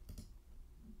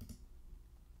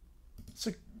 It's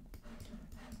like,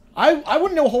 I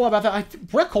wouldn't know a whole lot about that.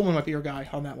 Brett Coleman might be your guy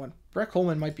on that one. Brett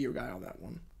Coleman might be your guy on that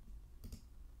one.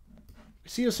 I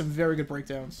see some very good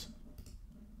breakdowns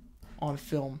on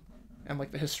film and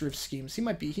like the history of schemes. He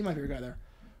might be your guy there.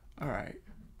 All right.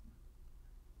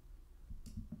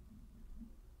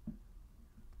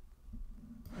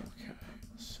 Okay,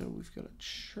 so we've got a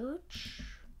church.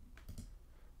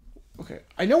 Okay,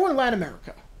 I know we're in Latin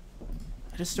America.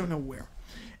 I just don't know where.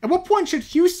 At what point should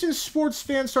Houston sports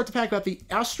fans start to panic about the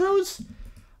Astros?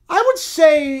 I would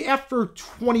say after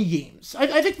 20 games.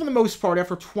 I think for the most part,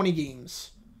 after 20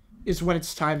 games is when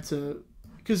it's time to...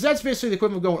 Because that's basically the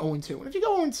equivalent of going 0-2. And if you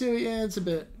go 0-2, yeah, it's a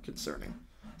bit concerning.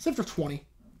 It's after 20.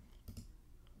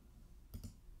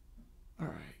 All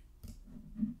right.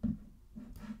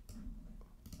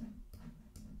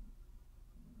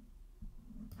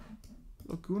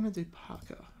 Laguna de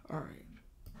Paca. All right.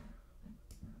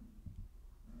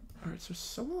 All right, so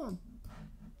somewhere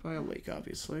by a lake,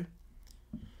 obviously.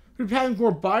 Would be having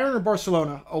more Bayern or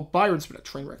Barcelona? Oh, Bayern's been a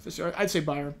train wreck this year. I'd say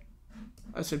Bayern.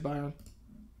 I'd say Bayern.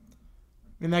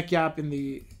 I mean, that gap in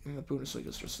the Bundesliga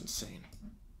is just insane.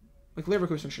 Like,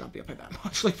 Leverkusen should not be up by that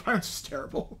much. Like, Bayern's just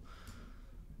terrible.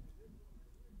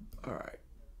 All right.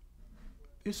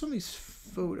 Here's some of these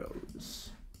photos.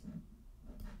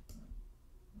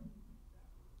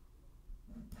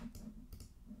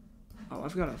 Oh,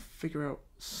 I've got to figure out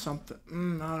something. I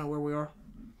don't know where we are.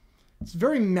 It's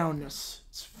very mountainous.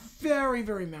 It's very,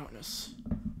 very mountainous.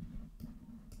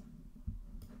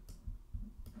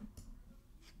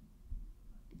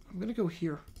 I'm gonna go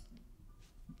here.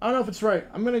 I don't know if it's right.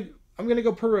 I'm gonna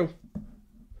go Peru.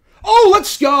 Oh,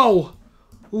 let's go!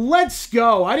 Let's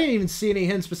go! I didn't even see any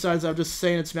hints besides I'm just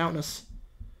saying it's mountainous.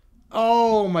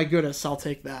 Oh my goodness, I'll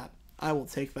take that. I will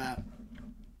take that.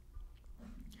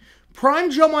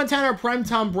 Prime Joe Montana or Prime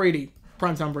Tom Brady?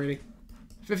 Prime Tom Brady.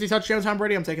 50 touchdowns Tom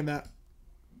Brady, I'm taking that.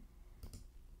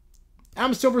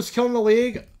 Adam Silver's killing the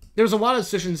league. There's a lot of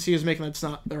decisions he is making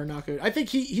that are not good. I think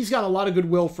he's got a lot of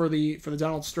goodwill for the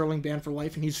Donald Sterling ban for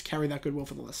life, and he's carried that goodwill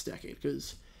for the last decade,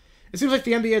 because it seems like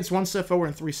the NBA is one step forward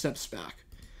and 3 steps back.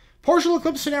 Partial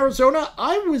eclipse in Arizona.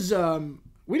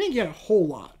 We didn't get a whole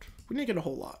lot.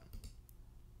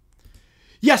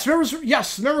 Yes,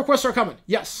 member requests are coming.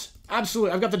 Yes,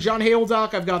 absolutely. I've got the John Hale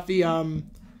doc. I've got the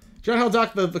John Hale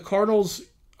doc, the Cardinals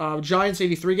Giants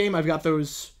 83 game. I've got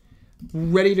those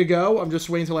ready to go. I'm just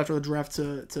waiting until after the draft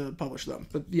to publish them.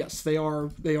 But yes, they are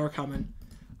coming.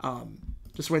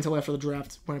 Just wait until after the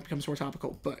draft when it becomes more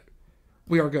topical. But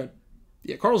we are good.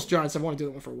 Yeah, Cardinals Giants, I've wanted to do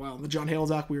that one for a while. The John Hale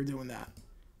doc, we were doing that.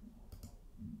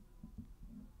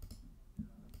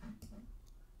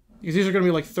 Because these are going to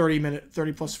be like 30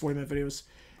 plus 40 minute videos.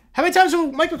 How many times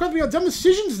will Mike McCarthy be on dumb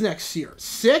decisions next year?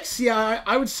 6? Yeah,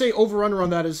 I would say over-under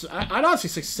on that is... I'd honestly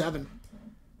say 7.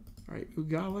 All right,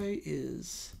 Ugale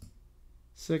is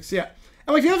 6. Yeah.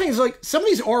 And like the other thing is like some of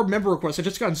these are member requests. I've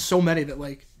just gotten so many that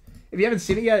like if you haven't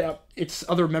seen it yet, it's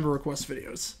other member request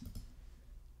videos.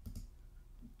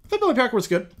 I thought Billy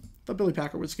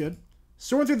Packer was good.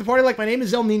 Soaring through the party like my name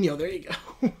is El Nino. There you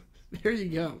go. There you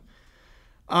go.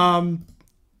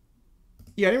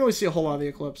 Yeah, I didn't really see a whole lot of the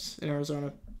eclipse in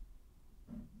Arizona.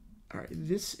 All right,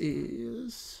 this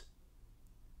is...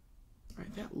 All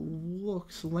right, that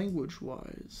looks,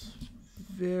 language-wise,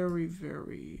 very,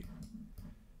 very...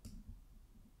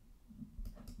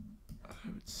 I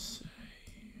would say...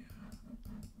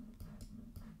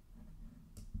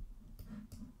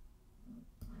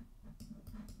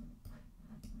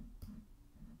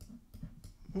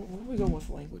 What are we going with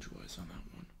language-wise on that one?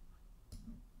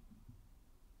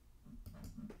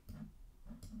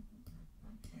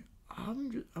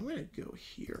 I'm going to go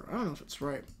here. I don't know if it's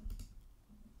right.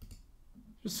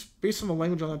 Just based on the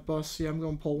language on that bus, yeah, I'm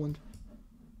going Poland.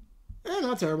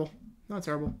 Not terrible. Not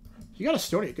terrible. You got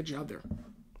Estonia. Good job there.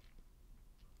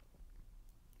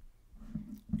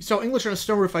 You saw English on a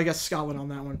stone roof, I guess Scotland on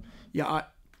that one. Yeah,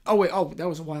 oh, wait. Oh, that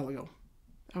was a while ago.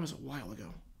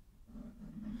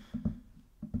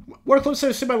 What eclipse have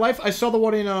I seen in my life? I saw the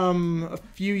one in a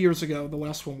few years ago. The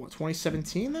last one, what,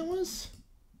 2017 that was?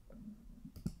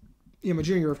 Yeah, my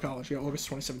junior year of college. Yeah, August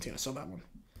 2017. I saw that one.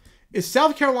 Is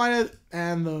South Carolina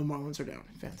and the Marlins are down.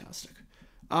 Fantastic.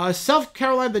 South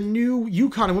Carolina, the new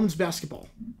UConn in women's basketball.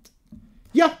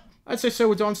 Yeah, I'd say so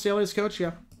with Dawn Staley as coach.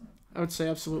 Yeah, I would say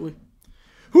absolutely.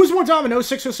 Who's more dominant,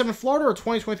 06-07 Florida or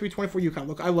 2023-24 UConn?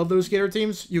 Look, I love those Gator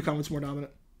teams. UConn was more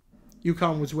dominant.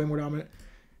 UConn was way more dominant.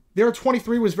 Their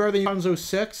 23 was better than UConn's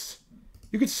 06.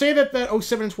 You could say that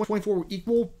 07 and 24 were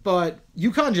equal, but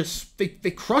UConn just,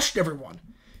 they crushed everyone.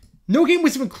 No game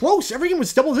was even close. Every game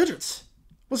was double digits.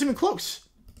 Wasn't even close.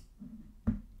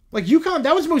 Like, UConn,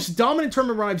 that was the most dominant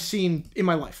tournament run I've seen in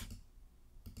my life.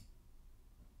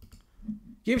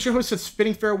 Game show host said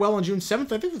spinning farewell on June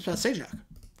 7th. I think that's past Sajak.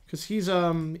 Because he's,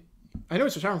 I know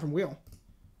he's retiring from Wheel.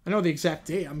 I know the exact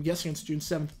date. I'm guessing it's June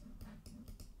 7th.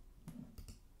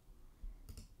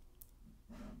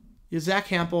 Yeah, Zach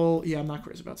Campbell. Yeah, I'm not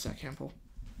crazy about Zach Campbell.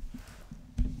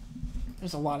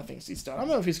 There's a lot of things he's done. I don't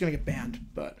know if he's going to get banned,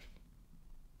 but...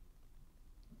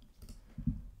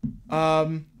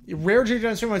 Rare J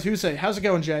Johnson on Tuesday. How's it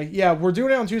going, Jay? Yeah, we're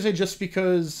doing it on Tuesday just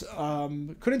because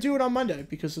couldn't do it on Monday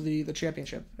because of the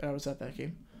championship. I was at that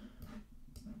game.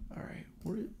 All right.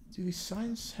 Do these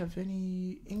signs have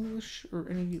any English or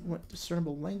any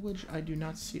discernible language? I do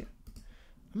not see it.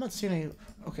 I'm not seeing any...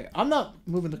 Okay, I'm not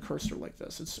moving the cursor like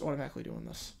this. It's automatically doing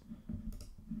this.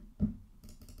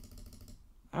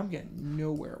 I'm getting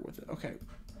nowhere with it. Okay,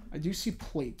 I do see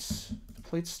plates. The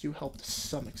plates do help to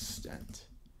some extent.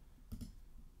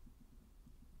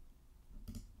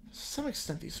 To some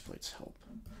extent, these plates help.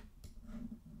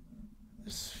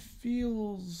 This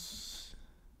feels...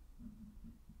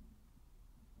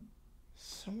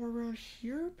 somewhere around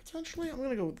here, potentially? I'm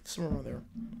going to go with somewhere around there.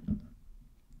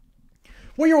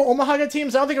 Well, your Omaha got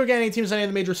teams? I don't think we're getting any teams in any of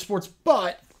the major sports,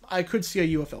 but I could see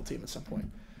a UFL team at some point.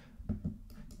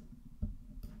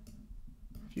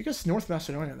 You guys North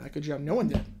Macedonia, that good job. No one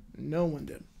did. No one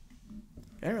did.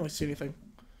 I didn't really see anything.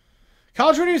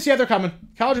 College videos, yeah, they're coming.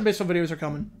 College and baseball videos are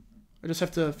coming. I just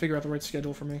have to figure out the right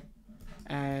schedule for me.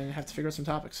 And have to figure out some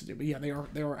topics to do. But yeah, they are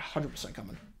 100%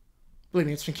 coming. Believe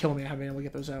me, it's been killing me. I haven't been able to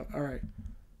get those out. Alright.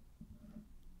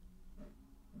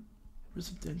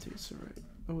 Residentes, alright.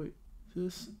 Oh, wait.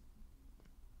 This...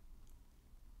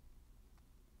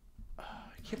 I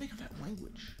can't think of that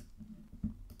language.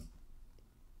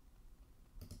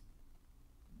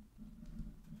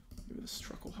 Maybe this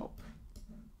truck will help.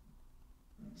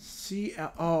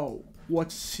 CL... Oh,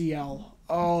 what's CL?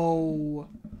 Oh...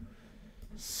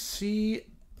 CL...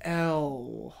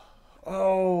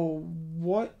 Oh,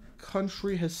 what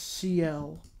country has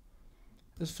CL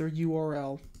as their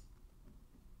URL?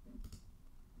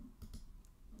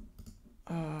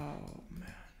 Oh,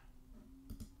 man.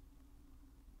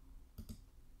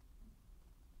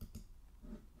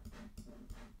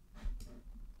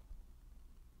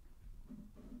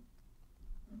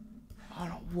 I don't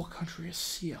know what country is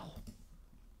CL.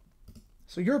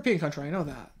 So European country, I know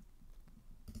that.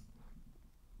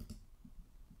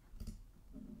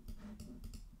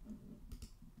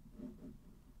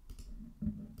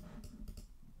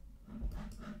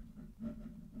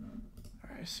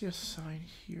 Alright, I see a sign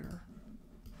here.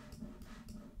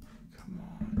 Come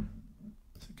on.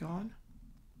 Is it gone?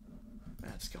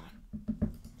 That's gone.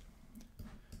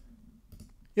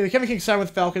 Yeah, the Kevin King signed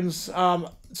with Falcons.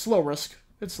 It's low risk.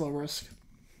 It's low risk.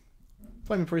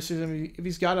 Playing preseason. If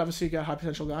he's got it, obviously, he got high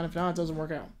potential gun. If not, it doesn't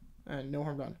work out. And no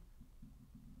harm done.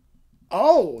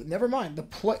 Oh, never mind. The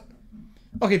plate.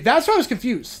 Okay, that's why I was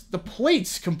confused. The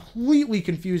plates completely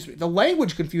confused me. The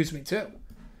language confused me, too.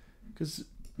 Because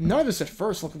none of this at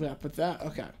first looked like that, but that,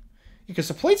 okay. Because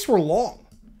the plates were long.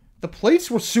 The plates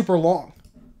were super long.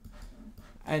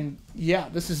 And, yeah,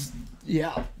 this is,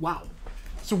 yeah, wow.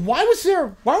 So why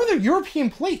were there European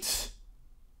plates?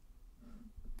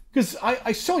 Because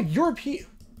I saw a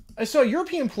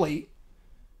European plate.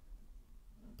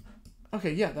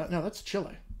 Okay, yeah, that's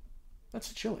Chile.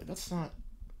 That's Chile. That's why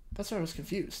I was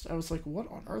confused. I was like, what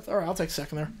on earth? All right, I'll take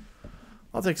second there.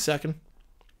 I'll take second.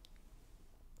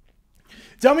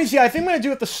 Dummies, yeah, I think I'm going to do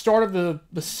it at the start of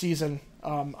the season.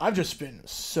 I've just been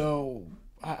so...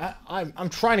 I'm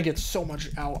trying to get so much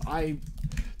out.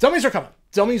 Dummies are coming.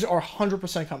 Dummies are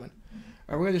 100% coming. All right,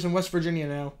 we're going to do some West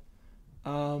Virginia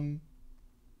now.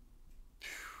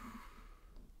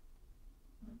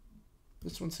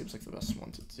 This one seems like the best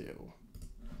one to do. All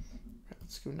right,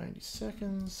 let's go 90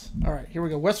 seconds. All right, here we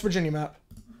go. West Virginia map.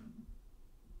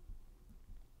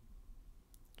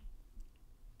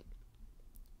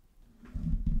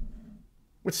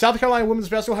 With South Carolina women's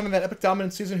basketball having that epic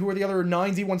dominant season, who are the other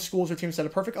 9 D1 schools or teams that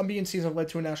had a perfect unbeaten season led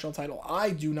to a national title?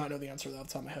 I do not know the answer to that off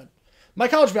the top of my head. My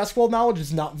college basketball knowledge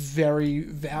is not very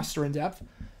vast or in-depth.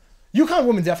 UConn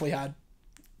women definitely had.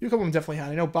 I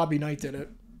know Bobby Knight did it.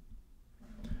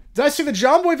 Did I see the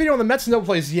John Boy video on the Mets no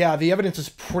plays? Yeah, the evidence is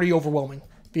pretty overwhelming.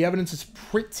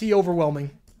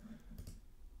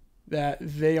 That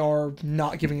they are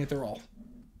not giving it their all.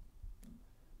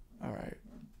 All right.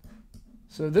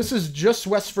 So this is just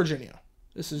West Virginia.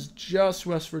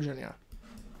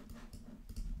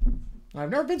 I've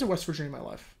never been to West Virginia in my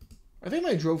life. I think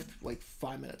I drove like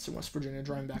 5 minutes in West Virginia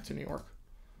driving back to New York.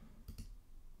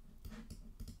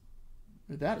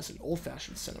 That is an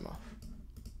old-fashioned cinema.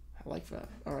 I like that.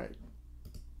 All right.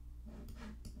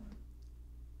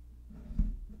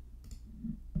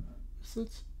 Is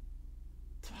it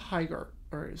Tiger?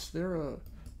 All right. Is there a?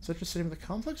 Is that just the name of the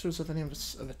complex, or is that the name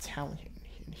of a town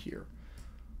in here?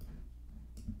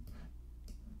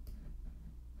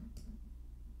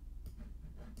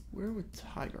 Where would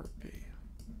Tiger be?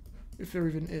 If there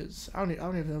even is. I don't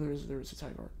even know there is a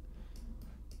Tiger.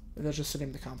 That's just the name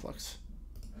of the complex.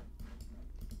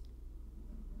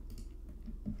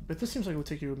 But this seems like it would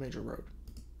take you to a major road.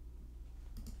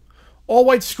 All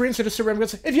white screen, so just so random.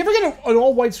 If you ever get an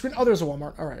all white screen, oh, there's a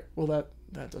Walmart. All right, well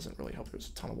that doesn't really help. There's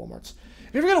a ton of Walmarts.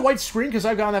 If you ever get a white screen, because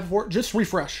I've gotten that before, just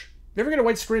refresh. If you ever get a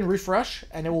white screen, refresh,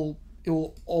 and it will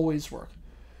always work.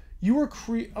 You were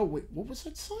Oh wait, what was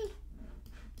that sign?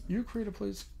 You create a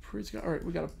place. All right,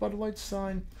 we got a Bud Light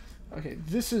sign. Okay,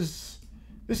 this is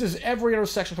every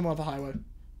intersection coming off the highway.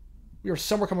 We are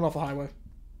somewhere coming off the highway.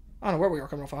 I don't know where we are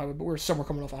coming off the highway, but we're somewhere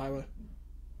coming off the highway.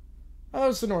 Oh, that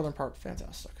was the northern part.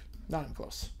 Fantastic. Not even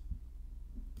close.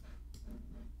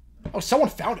 Oh, someone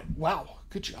found it. Wow.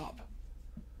 Good job.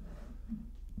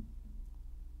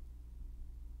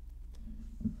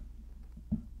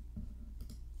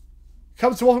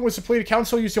 Cubs to Wolfen was depleted.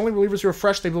 Council used the only relievers who were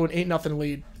fresh. They blew an 8-0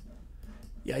 lead.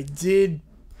 Yeah, I did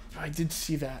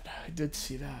see that. I did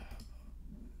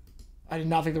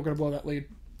not think they were going to blow that lead.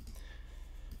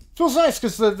 Feels nice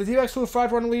because the D-backs blew a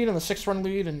 5-run lead and the 6-run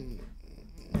lead, and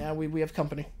yeah, we have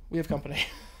company. We have company.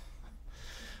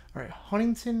 All right,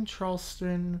 Huntington,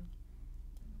 Charleston.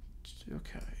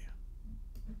 Okay.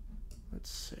 Let's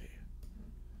see.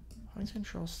 Huntington,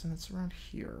 Charleston. That's around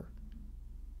here.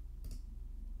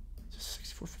 It's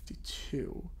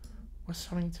 6452. West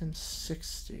Huntington,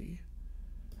 60.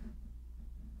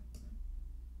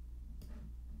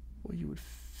 Well, you would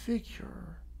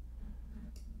figure.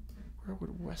 Where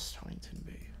would West Huntington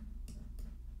be?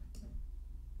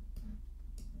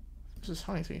 This is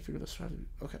Huntington. You figure this out.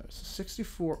 Okay, so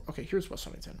 64. Okay, here's West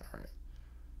Huntington. All right.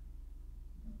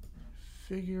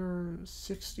 Figure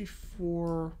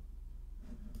 64.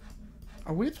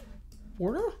 Are we at the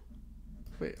border?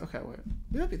 Wait, okay, wait.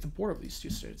 We might be at the border of these two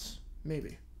states.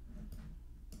 Maybe.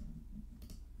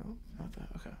 No, not that.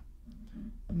 Okay.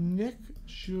 Nick,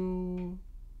 Joe. Do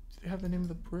they have the name of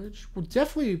the bridge? We're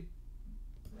definitely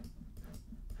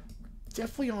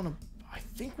on a. I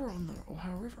think we're on the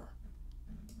Ohio River.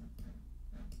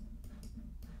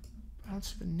 I don't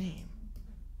see the name.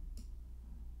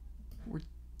 We're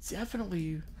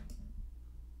definitely.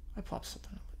 I plopped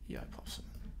something. Yeah, I plopped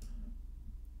something.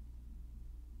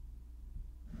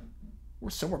 We're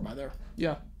somewhere by there.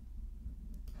 Yeah.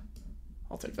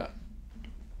 I'll take that.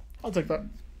 I'll take that.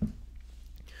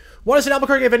 What does an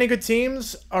Albuquerque have any good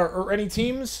teams or any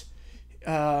teams?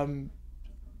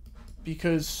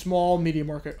 Because small, medium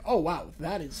market. Oh wow,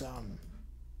 that is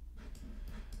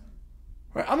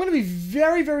Right, I'm gonna be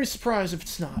very, very surprised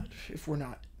if we're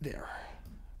not there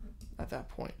at that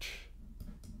point.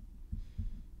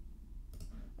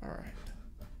 All right,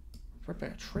 right by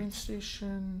a train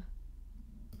station.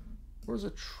 Where's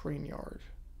a train yard?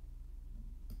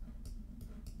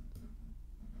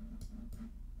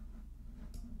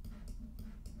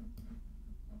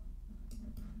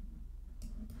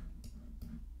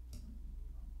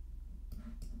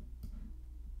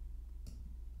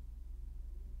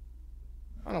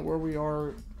 I don't know where we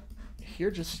are here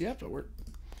just yet, but we're.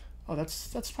 Oh,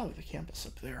 that's probably the campus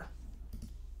up there.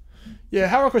 Yeah,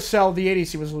 Howard Cosell, the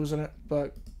 80s, he was losing it,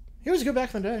 but he was good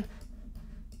back in the day.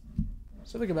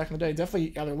 Certainly good back in the day.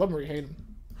 Definitely either love him or you hate him,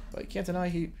 but you can't deny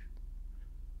he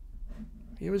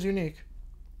was unique.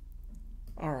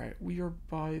 All right, we are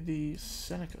by the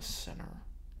Seneca Center.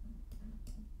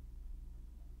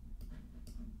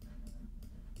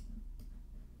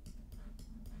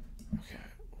 Okay.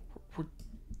 We're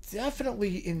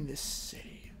definitely in this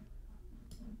city.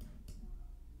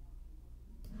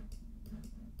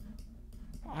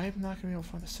 I'm not going to be able to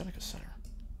find the Seneca Center.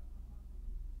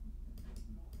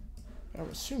 I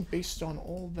would assume based on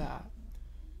all that.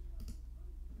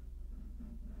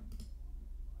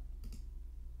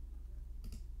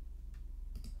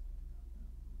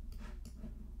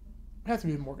 It had to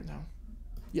be in Morgantown.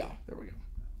 Yeah, there we go.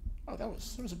 Oh, that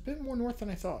was a bit more north than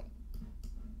I thought.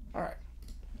 All right,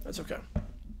 that's okay.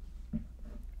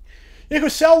 Yeah,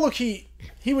 Cosell, look, he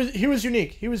was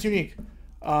unique. He was unique.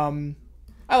 I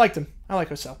liked him. I like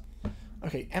Cosell.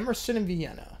 Okay, Emerson and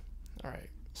Vienna. All right,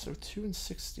 so 2 and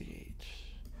 68.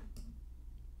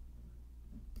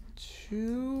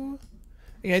 2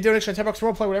 Yeah, donation $10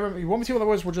 more, play whatever you want me to.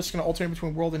 Otherwise, we're just going to alternate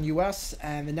between world and US,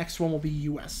 and the next one will be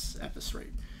US at this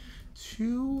rate.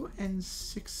 2 and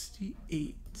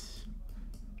 68.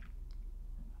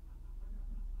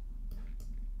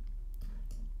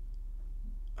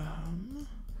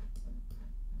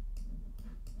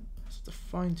 Let's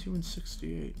define 2 and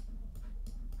 68.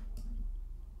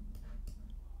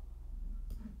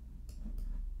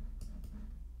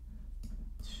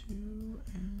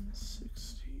 And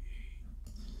 68.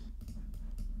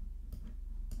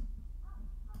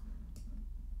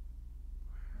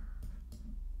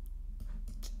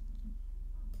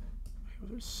 Wait,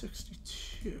 there's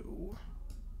 62.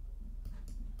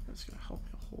 That's gonna help me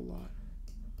a whole lot.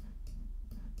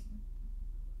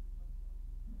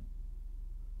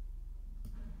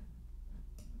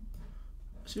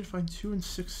 I need to find 2 and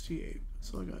 68.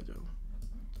 That's all I gotta do.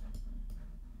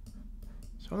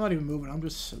 I'm not even moving. I'm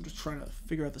just trying to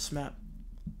figure out this map.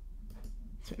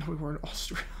 Didn't know we were in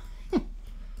Austria.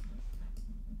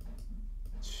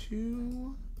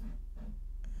 2.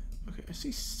 Okay, I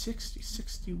see 60,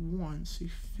 61. So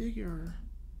you figure.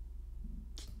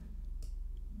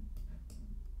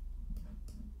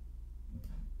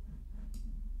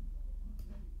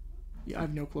 Yeah, I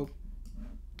have no clue.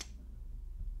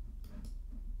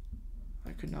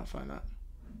 I could not find that.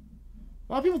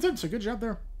 A lot of people did, so good job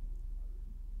there.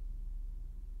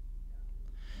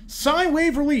 Sine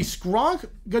wave release. Gronk,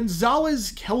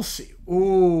 Gonzalez, Kelsey.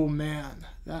 Oh, man.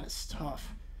 That is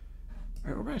tough.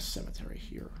 All right, we're by a cemetery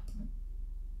here.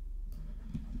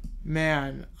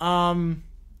 Man.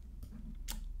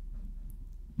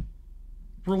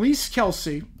 Release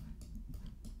Kelsey.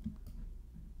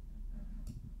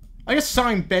 I guess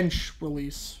sign bench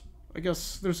release. I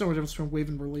guess there's no difference between wave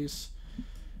and release.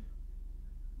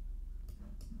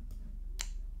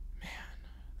 Man,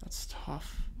 that's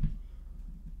tough.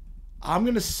 I'm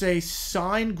going to say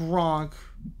sign Gronk,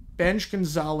 bench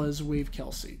Gonzalez, wave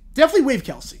Kelsey. Definitely wave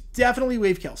Kelsey. Definitely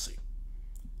wave Kelsey.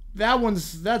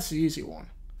 That's the easy one.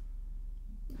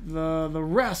 The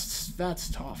rest,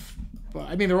 that's tough. But,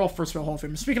 I mean, they're all first ballot Hall of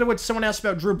Famers. Speaking of which, someone asked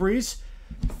about Drew Brees.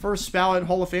 First ballot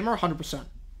Hall of Famer, 100%.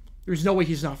 There's no way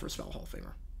he's not first ballot Hall of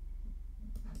Famer.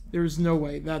 There's no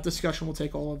way. That discussion will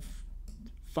take all of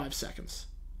 5 seconds.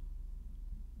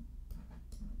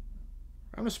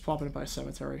 I'm just popping it by a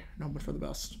cemetery and hoping for the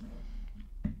best.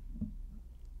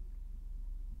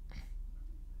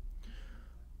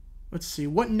 Let's see.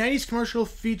 What 90s commercial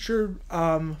featured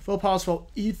Phil Oswald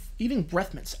eating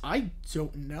breath mints? I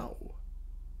don't know.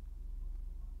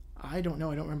 I don't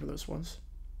remember those ones.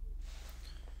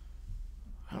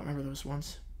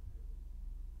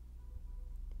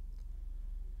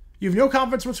 You have no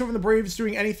confidence whatsoever in the Braves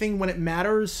doing anything when it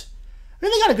matters. I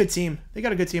mean, they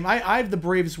got a good team. I have the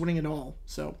Braves winning it all,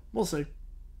 so we'll see.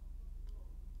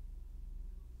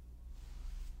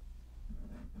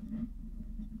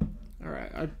 All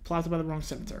right, I plotted by the wrong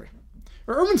cemetery.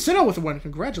 Or Urban Sinnoh with a win.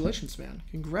 Congratulations, man.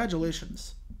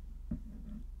 Congratulations.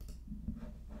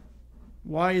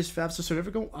 Why is FAFSA so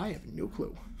difficult? I have no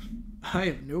clue.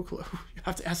 You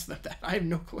have to ask them that. I have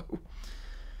no clue.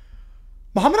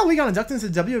 Muhammad Ali got inducted into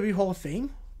the WWE Hall of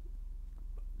Fame?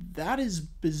 That is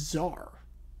bizarre.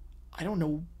 I don't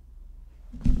know.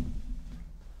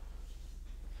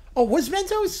 Oh, was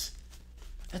Mentos?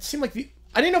 That seemed like the...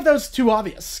 I didn't know if that was too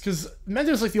obvious, because Mentos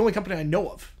is like the only company I know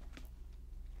of.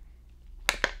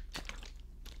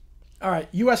 Alright,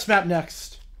 US map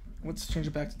next. Let's change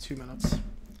it back to 2 minutes.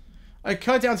 I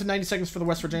cut it down to 90 seconds for the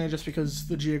West Virginia just because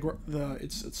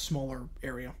it's a smaller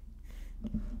area.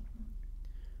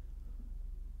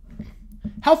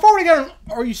 How far would I get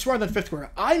Are You Smarter Than 5th grade?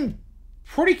 I'm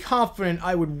pretty confident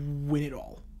I would win it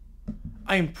all.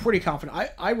 I am pretty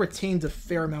confident. I retained a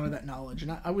fair amount of that knowledge,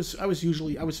 and I was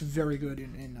very good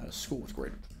in school with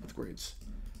grades.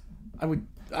 I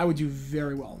would do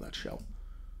very well on that show.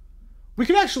 We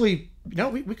could actually,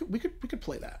 we could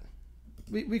play that.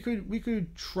 We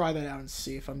could try that out and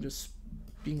see if I'm just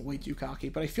being way too cocky.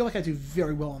 But I feel like I do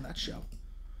very well on that show.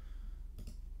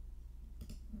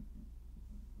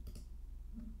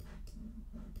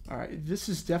 All right, this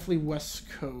is definitely West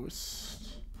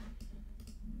Coast.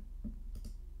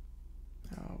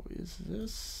 How is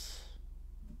this?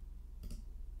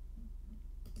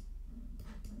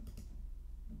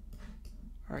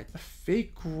 All right, the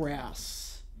fake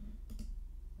grass.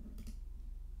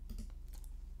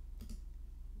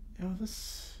 Now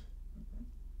this...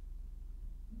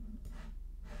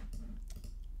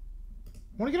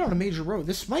 I want to get on a major road.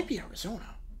 This might be Arizona.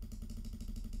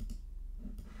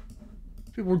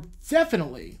 We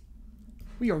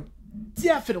are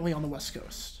definitely on the West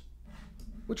Coast.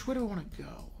 Which way do we want to go?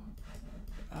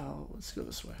 Oh, let's go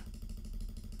this way.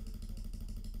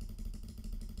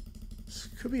 This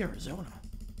could be Arizona.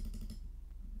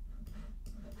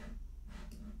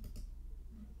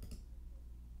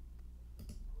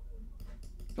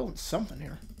 Building something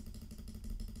here.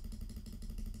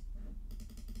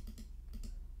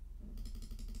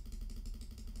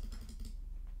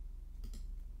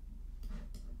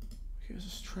 Okay, does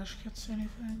this trash can say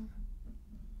anything?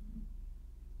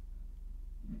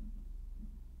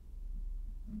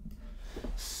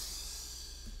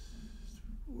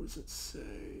 What does it say?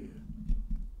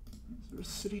 Is there a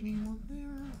city name on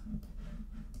there?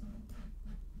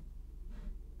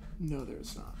 No,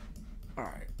 there's not.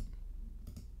 Alright.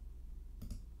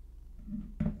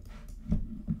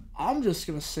 I'm just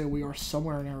going to say we are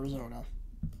somewhere in Arizona.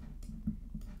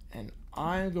 And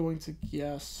I'm going to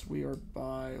guess we are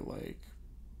by, like,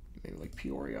 maybe like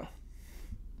Peoria.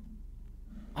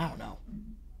 I don't know.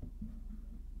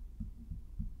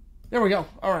 There we go.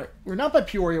 All right. We're not by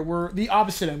Peoria. We're the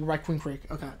opposite end. We're by Queen Creek.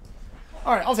 Okay.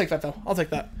 All right. I'll take that, though. I'll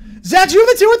take that. Zach, you have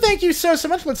the 2. Thank you so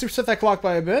much. Let's set that clock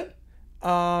by a bit. What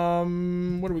are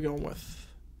we going with?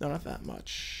 No, not that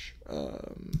much.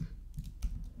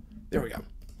 There we go.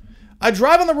 I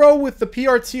drive on the road with the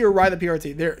PRT or ride the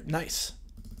PRT. There. Nice.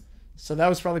 So that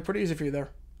was probably pretty easy for you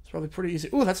there. It's probably pretty easy.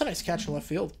 Ooh, that's a nice catch in left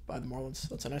field by the Marlins.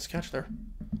 That's a nice catch there.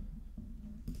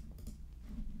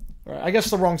 All right, I guess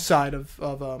the wrong side of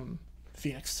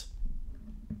Phoenix.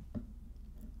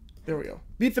 There we go.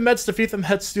 Beat the Mets, defeat the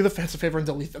Mets, do the fans a favor, and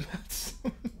delete the Mets.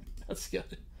 That's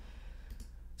good.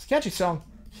 It's a catchy song.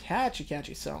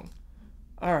 Catchy song.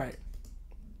 All right.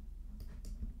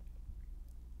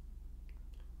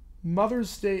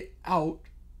 Mother's Day out.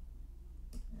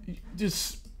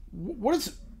 Just what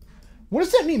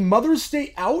does that mean? Mother's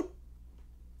Day out?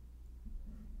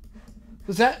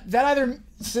 Does that either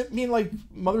mean like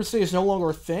Mother's Day is no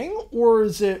longer a thing, or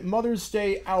is it Mother's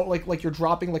Day out like you're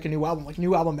dropping like a new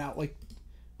album out? Like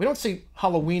we don't say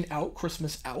Halloween out,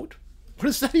 Christmas out. What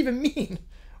does that even mean?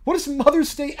 What does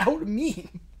Mother's Day out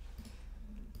mean?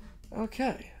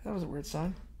 Okay, that was a weird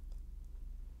sign.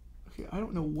 Okay, I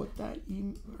don't know what that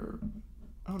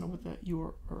I don't know what that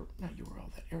not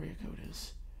URL, that area code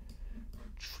is.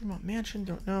 Tremont Mansion,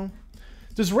 don't know.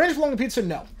 Does ranch belong to pizza?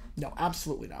 No,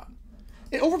 absolutely not.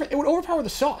 It would overpower the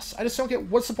sauce. I just don't get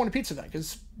what's the point of pizza then?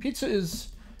 Because pizza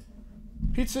is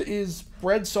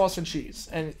bread, sauce, and cheese.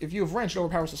 And if you have ranch, it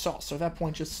overpowers the sauce. So at that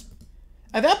point, just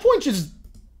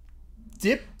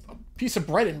dip a piece of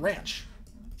bread in ranch.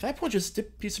 At that point, just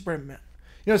dip a piece of bread in ranch.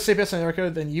 You know, say best on area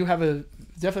code, then you have a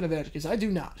definite advantage. Because I do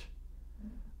not.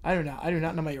 I do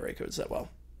not know my area codes that well.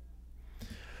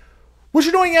 Which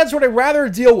annoying ads would I rather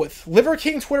deal with? Liver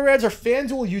King Twitter ads or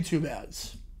FanDuel YouTube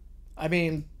ads? I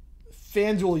mean,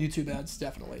 FanDuel YouTube ads,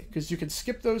 definitely. Because you can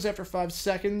skip those after 5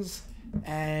 seconds,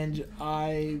 and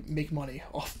I make money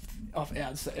off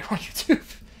ads that are on YouTube.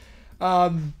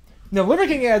 No, Liver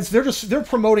King ads, they're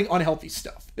promoting unhealthy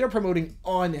stuff. They're promoting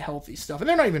unhealthy stuff, and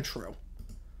they're not even true.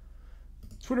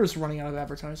 Twitter's running out of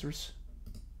advertisers.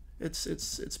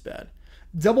 It's bad.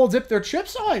 Double dip their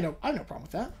chips? Oh, I have no problem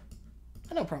with that. I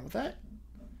have no problem with that.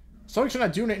 As long as you're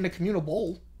not doing it in a communal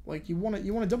bowl. Like, you want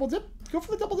to double dip? Go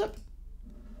for the double dip.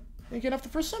 You get enough the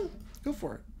first time? Go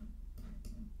for it.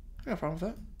 I have no problem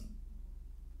with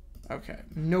that. Okay,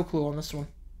 no clue on this one.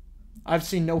 I've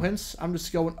seen no hints. I'm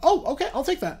just going, oh, okay, I'll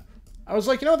take that. I was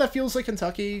like, that feels like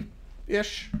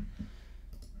Kentucky-ish.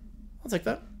 I'll take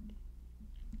that.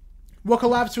 What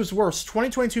collapse was worse,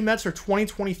 2022 Mets or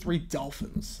 2023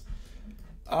 Dolphins?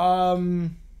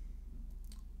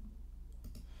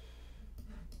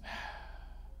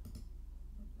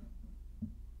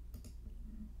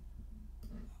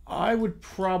 I would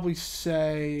probably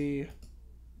say...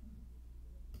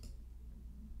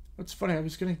 It's funny, I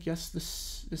was going to guess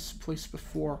this place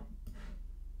before.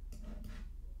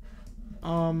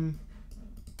 I'd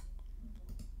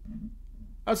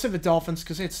say the Dolphins,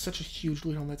 because they had such a huge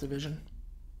lead on that division.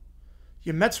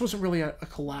 Yeah, Mets wasn't really a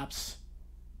collapse.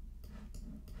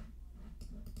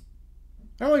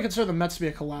 I don't really consider the Mets to be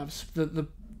a collapse. The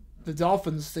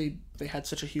Dolphins, they had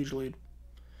such a huge lead.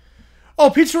 Oh,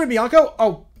 Pizzeria Bianco?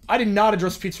 Oh, I did not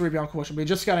address Pizzeria Bianco question, but you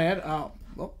just got to add. Oh,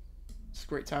 well, it's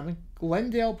great timing.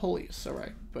 Glendale Police, all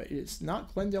right. But it's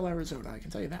not Glendale, Arizona, I can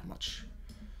tell you that much.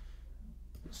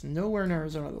 There's nowhere in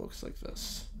Arizona that looks like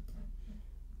this.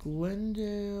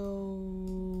 Glendale...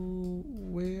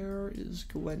 Where is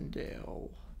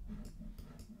Glendale?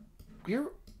 Where...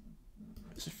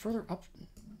 Is it further up?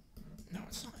 No,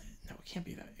 it's not. No, it can't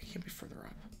be that. It can't be further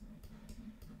up.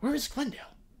 Where is Glendale?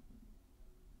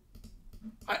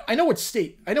 I know what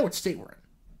state. I know what state we're in.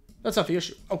 That's not the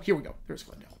issue. Oh, here we go. There's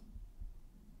Glendale.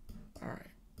 All right.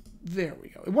 There we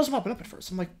go. It wasn't popping up at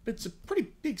first. I'm like, it's a pretty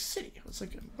big city. I was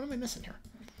like, what am I missing here?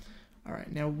 All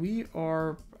right, now we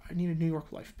are... I need a New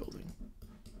York Life building.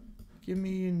 Give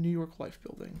me a New York Life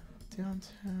building.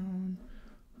 Downtown.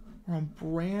 We're on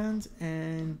Brand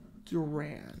and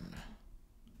Duran.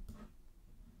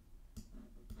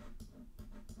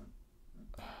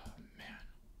 Oh, man.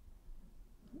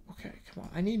 Okay, come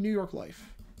on. I need New York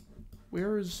Life.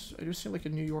 Where is... I just see like a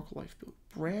New York Life building.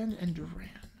 Brand and Duran.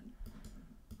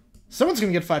 Someone's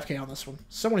going to get 5K on this one.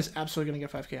 Someone is absolutely going to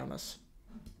get 5K on this.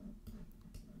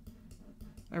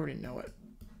 I already know it.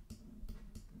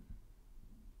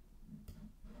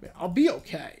 Yeah, I'll be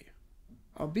okay.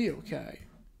 I'll be okay.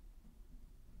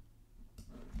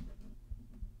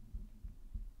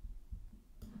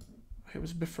 Okay, it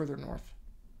was a bit further north.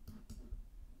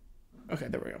 Okay,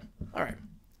 there we go. All right.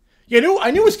 Yeah,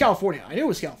 I knew it was California. I knew it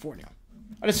was California.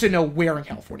 I just didn't know where in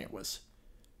California it was.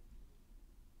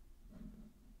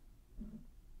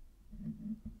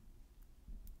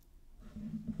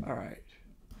 All right.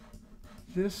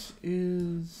 This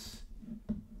is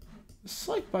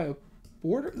like by a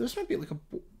border. This might be like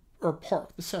a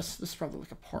park. This is probably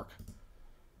like a park.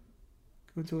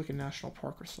 Go to like a national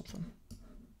park or something.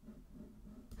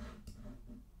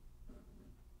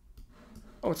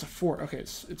 Oh, it's a fort. Okay,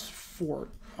 it's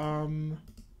fort.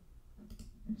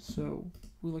 So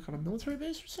we're like on a military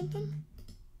base or something?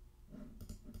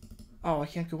 Oh, I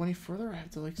can't go any further? I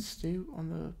have to like stay on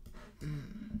the...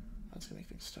 That's gonna make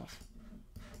things tough.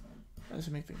 That's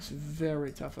gonna make things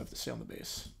very tough. I have to stay on the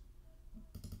base.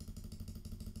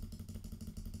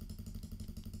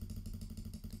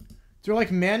 Do you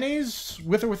like mayonnaise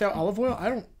with or without olive oil? I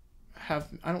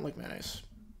don't like mayonnaise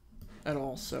at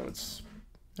all, so it's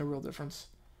no real difference.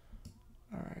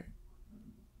 All right.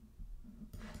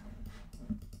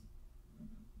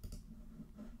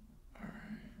 All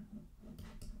right.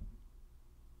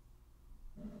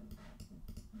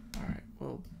 All right.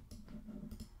 Well,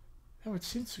 that would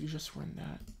seem to suggest we're in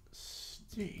that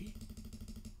state.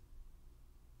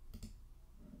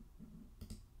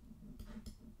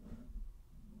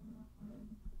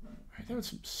 Alright, that would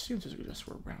seem to suggest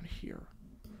we're around here.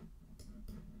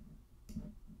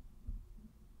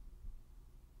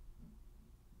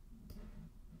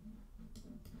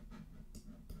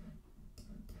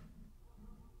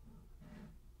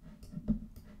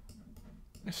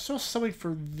 I saw something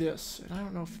for this, and I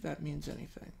don't know if that means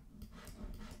anything.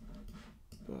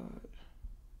 But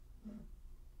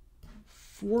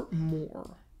Fort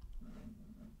Moore.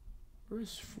 Where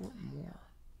is Fort Moore?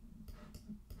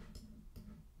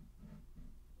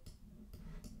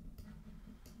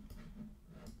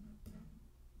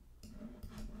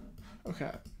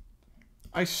 Okay.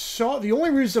 I saw... The only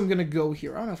reason I'm going to go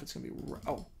here... I don't know if it's going to be...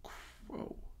 Oh.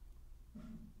 Whoa.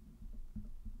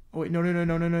 Oh, wait. No.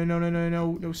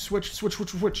 No, switch.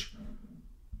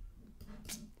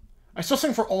 I saw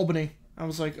something for Albany. I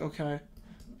was like, okay.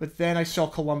 But then I saw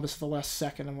Columbus at the last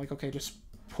second. I'm like, okay, just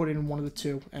put in one of the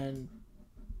two. And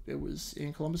it was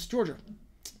in Columbus, Georgia.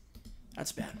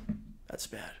 That's bad. That's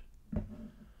bad.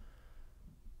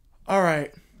 All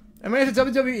right. Am I at the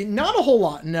WWE? Not a whole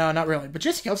lot. No, not really. But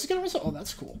Jesse Kelsey's going to wrestle? Oh,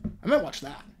 that's cool. I might watch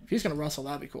that. If he's going to wrestle,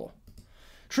 that'd be cool.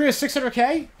 Tree is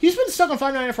 600K? He's been stuck on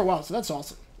 $5.99 for a while, so that's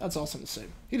awesome. That's awesome to see.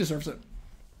 He deserves it.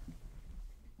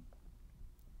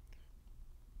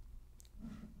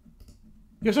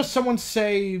 You saw someone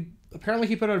say, apparently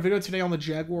he put out a video today on the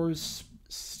Jaguars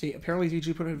state. Apparently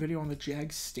DG put out a video on the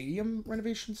Jag Stadium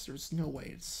renovations. There's no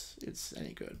way it's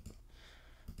any good.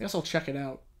 I guess I'll check it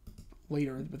out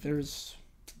later, but there's...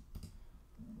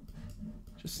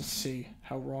 Just to see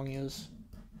how wrong he is.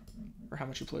 Or how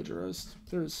much he plagiarized.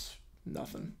 There's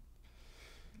nothing.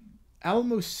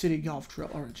 Alamo City Golf Trail.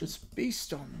 Alright, just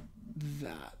based on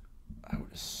that, I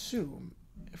would assume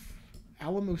if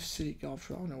Alamo City Golf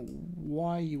Trail, I don't know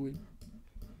why you would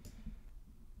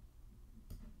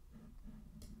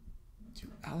do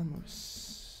Alamo.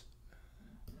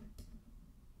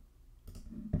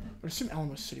 I would assume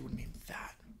Alamo City would mean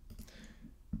that.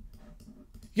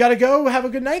 You gotta go. Have a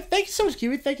good night. Thank you so much,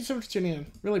 Kiwi. Thank you so much for tuning in.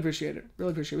 Really appreciate it.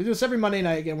 Really appreciate it. We do this every Monday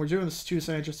night again. We're doing this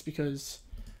Tuesday night just because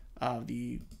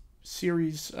the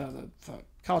series, the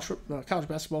college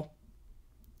basketball.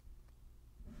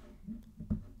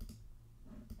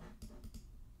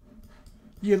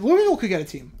 Yeah, Louisville could get a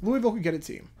team. Louisville could get a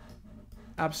team.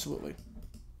 Absolutely.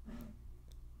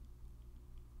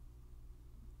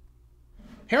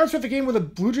 Parents with the game where the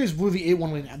Blue Jays blew the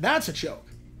 8-1 lead. Now, that's a joke.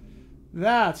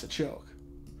 That's a joke.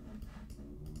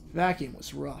 That game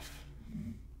was rough.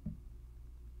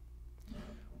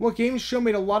 What game show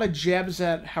made a lot of jabs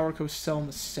at Howard Cosell in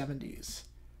the 70s?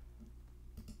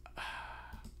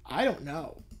 I don't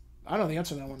know. I don't know the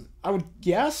answer to that one. I would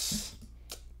guess...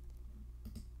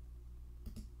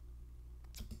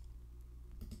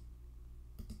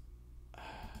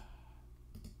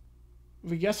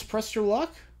 We guess press your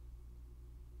luck?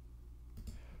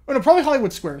 Oh, no, probably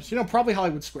Hollywood Squares. You know, probably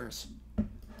Hollywood Squares.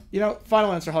 You know,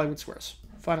 final answer, Hollywood Squares.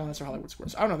 Final answer, Hollywood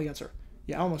Squares. I don't know the answer.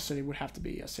 Yeah, Alamo City would have to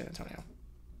be San Antonio.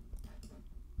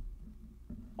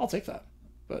 I'll take that.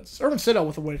 But it's Urban Citadel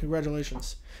with a win.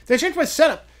 Congratulations. Did I change my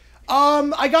setup?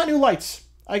 I got new lights.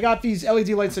 I got these LED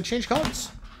lights that change colors.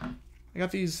 I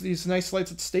got these nice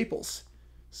lights at Staples.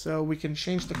 So we can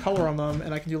change the color on them,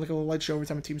 and I can do like a little light show every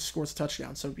time a team scores a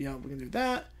touchdown. So yeah, we can do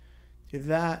that. Do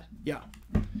that. Yeah.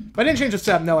 But I didn't change the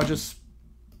setup. No, I just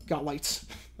got lights.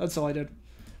 That's all I did.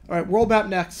 All right, world map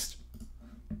next.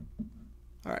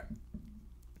 All right.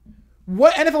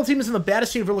 What NFL team is in the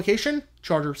baddest state of relocation?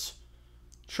 Chargers.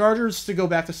 Chargers to go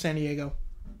back to San Diego.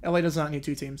 LA does not need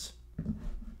two teams.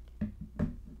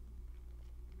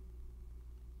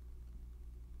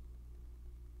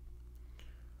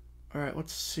 All right,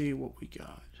 let's see what we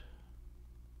got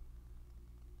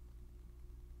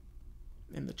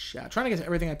in the chat. Trying to get to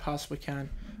everything I possibly can.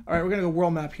 All right, we're gonna go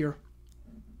world map here.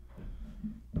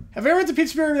 Have you ever been to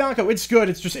Pizzeria Bianco? It's good.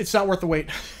 It's not worth the wait.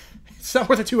 It's not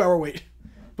worth a 2-hour wait.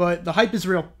 But the hype is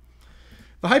real.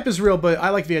 The hype is real, but I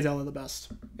like Via Della the best.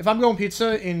 If I'm going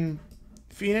pizza in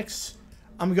Phoenix,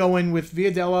 I'm going with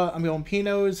Via Della, I'm going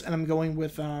Pino's, and I'm going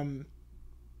with All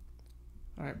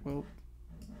right, well,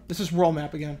 this is world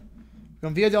map again. I'm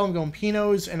going Via Della, I'm going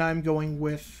Pino's, and I'm going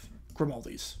with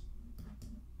Grimaldi's.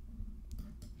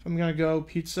 If I'm gonna go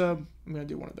pizza, I'm gonna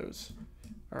do one of those.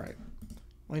 All right.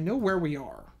 Well, I know where we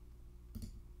are,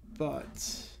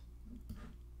 but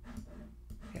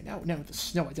yeah, now with the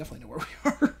snow, I definitely know where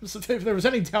we are. So if there was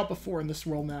any doubt before in this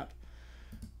world map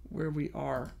where we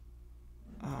are,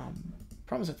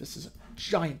 problem is that this is a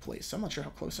giant place, so I'm not sure how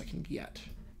close I can get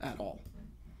at all.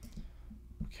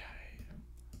 Okay.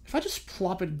 If I just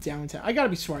plop it downtown, I gotta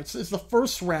be smart. It's the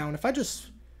first round. If I just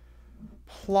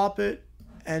plop it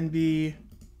and be...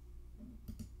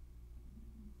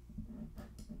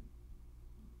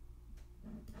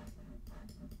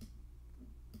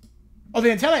 Oh, the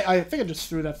antenna, I think I just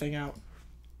threw that thing out.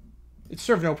 It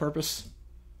served no purpose.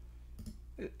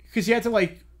 Because you had to,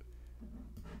 like...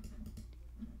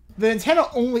 The antenna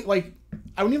only, like...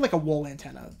 I would need, like, a wall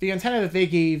antenna. The antenna that they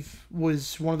gave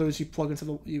was one of those you plug into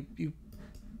the...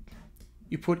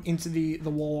 You put into the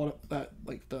wall, that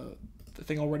like, the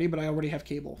thing already, but I already have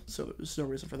cable, so there's no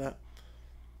reason for that.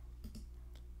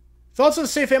 Thoughts on the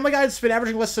Say Family Guy? It's been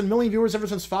averaging less than 1 million viewers ever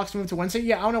since Fox moved to Wednesday.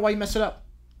 Yeah, I don't know why you messed it up.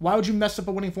 Why would you mess up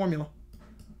a winning formula?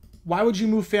 Why would you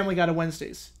move Family Guy to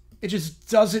Wednesdays? It just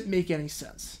doesn't make any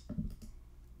sense.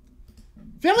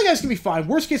 Family Guys can be fine.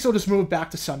 Worst case, they'll just move it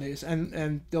back to Sundays,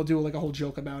 and they'll do like a whole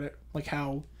joke about it, like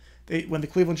how they, when the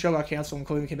Cleveland show got canceled and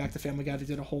Cleveland came back to Family Guy, they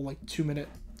did a whole like 2-minute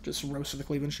just roast of the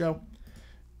Cleveland show.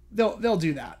 They'll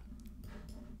do that.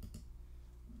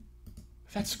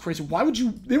 That's crazy. Why would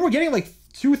you? They were getting like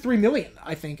 2 or 3 million,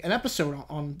 I think, an episode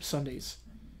on Sundays.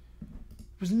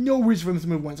 There's no reason for them to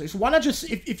move Wednesday. So why not just,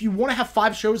 if you want to have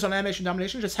 5 shows on Animation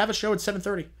Domination, just have a show at 7:30.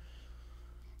 All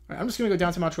right, I'm just going to go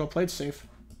down to Montreal. Play it safe.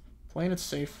 Playing it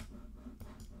safe.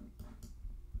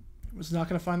 I was not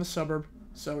going to find the suburb,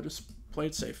 so just play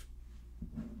it safe.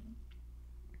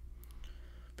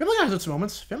 Family Guy has its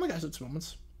moments. Family Guy has its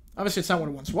moments. Obviously, it's not what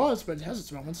it once was, but it has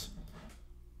its moments.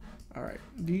 All right,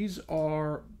 these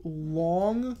are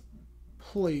long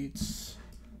plates.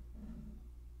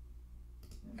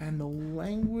 And the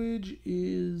language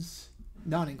is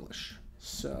not English.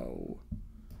 So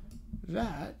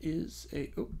that is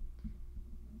a... Oh.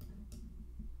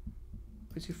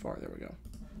 Way too far. There we go.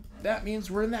 That means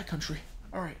we're in that country.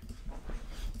 All right.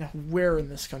 Now, where in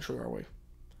this country are we?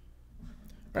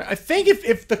 All right, I think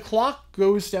if the clock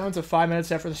goes down to 5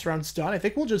 minutes after this round's done, I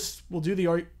think we'll do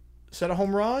the... Is that a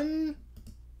home run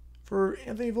for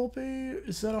Anthony Volpe?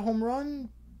 Is that a home run?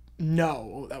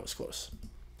 No. Oh, that was close.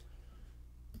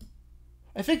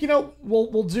 I think, you know,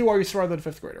 we'll do Are You Smarter Than a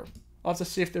Fifth Grader? I'll have to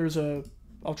see if there's a...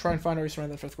 I'll try and find Are You Smarter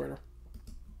Than a Fifth Grader.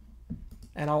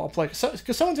 And I'll play...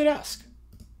 Because someone did ask.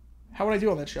 How would I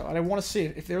do on that show? And I want to see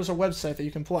if there's a website that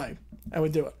you can play. I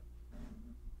would do it.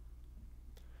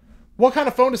 What kind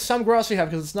of phone does Sam Grossi have?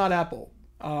 Because it's not Apple.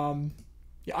 Yeah,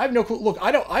 I have no clue. Look,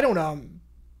 I don't know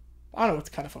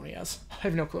what kind of phone he has. I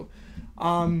have no clue.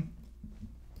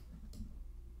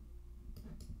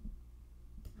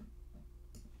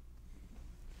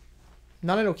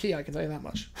 Not a Nokia, I can tell you that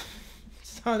much.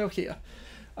 It's not a Nokia.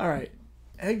 All right.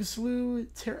 Eggsloo,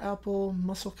 Tear Apple,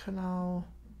 Muscle Canal.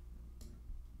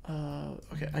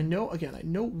 Okay, I know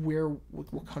where,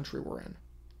 what country we're in.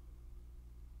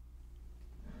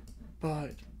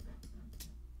 But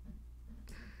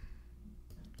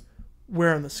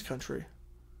where in this country?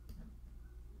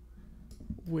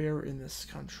 Where in this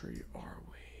country are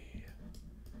we?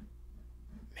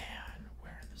 Man,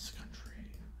 where in this country?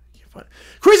 I can't find...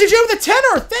 Crazy Joe with a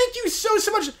tenor! Thank you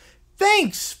so much.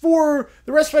 Thanks for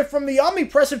the respite from the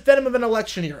omnipresent venom of an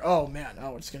election year. Oh, man.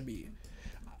 Oh, it's going to be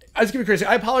crazy.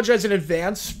 I apologize in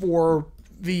advance for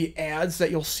the ads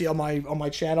that you'll see on my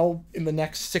channel in the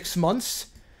next 6 months.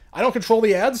 I don't control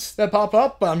the ads that pop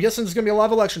up, but I'm guessing there's going to be a lot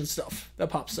of election stuff that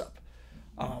pops up.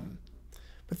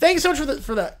 But thank you so much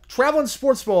for that. Travel and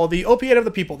Sports Ball, the opiate of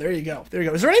the people. There you go. There you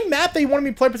go. Is there any map that you wanted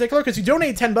me to play in particular? Because you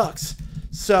donated $10.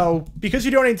 So, because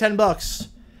you donated $10,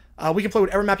 we can play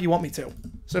whatever map you want me to.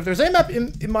 So, if there's any map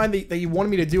in mind that you wanted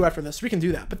me to do after this, we can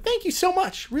do that. But thank you so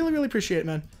much. Really, really appreciate it,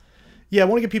 man. Yeah, I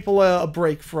want to give people a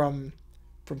break from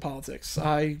politics.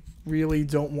 I really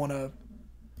don't want to...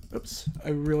 Oops. I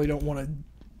really don't want to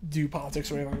do politics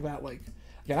or anything like that. Like,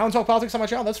 again, I don't talk politics on my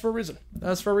channel. That's for a reason.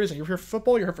 That's for a reason. You're here for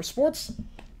football. You're here for sports.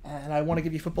 And I want to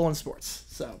give you football and sports.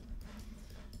 So,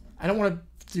 I don't want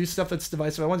to do stuff that's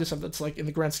divisive. I want to do something that's, like, in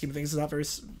the grand scheme of things,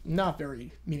 is not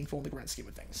very meaningful in the grand scheme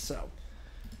of things. So,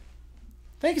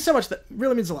 thank you so much. That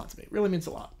really means a lot to me. Really means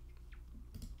a lot.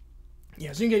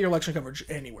 Yeah, so you can get your election coverage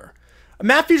anywhere. A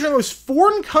map featuring the most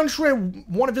foreign country I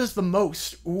want to visit the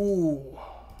most. Ooh.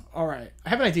 All right. I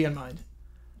have an idea in mind.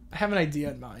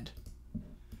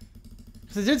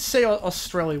 Because I did say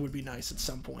Australia would be nice at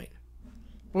some point.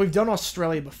 But we've done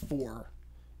Australia before.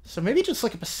 So maybe just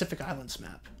like a Pacific Islands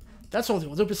map. That's what we'll do.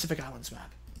 We'll do a Pacific Islands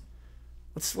map.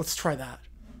 Let's try that.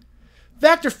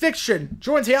 Vector Fiction.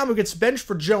 Jordan Teamu gets benched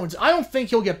for Jones. I don't think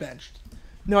he'll get benched.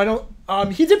 No, I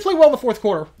don't. He did play well in the fourth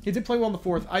quarter. I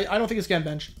don't think he's getting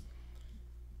benched.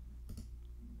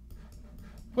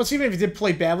 Plus, even if he did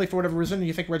play badly for whatever reason,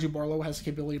 you think Reggie Barlow has the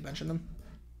capability of benching him?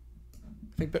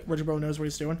 I think Reggie Barlow knows what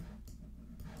he's doing.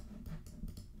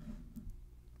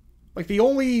 Like, the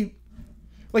only...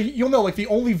 Like, you'll know, like, the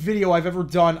only video I've ever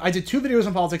done... I did 2 videos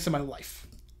on politics in my life.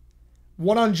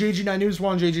 One on JG9 News,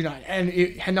 one on JG9. And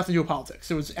it had nothing to do with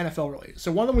politics. It was NFL related.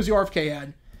 So one of them was the RFK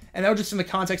ad. And that was just in the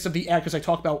context of the ad, because I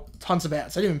talk about tons of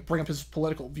ads. I didn't even bring up his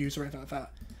political views or anything like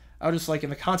that. I was just like, in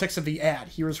the context of the ad,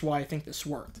 here's why I think this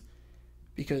worked.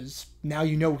 Because now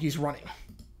you know he's running.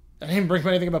 I didn't bring up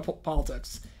anything about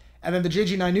politics. And then the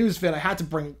JG9 News vid I had to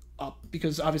bring up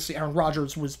because obviously Aaron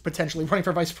Rodgers was potentially running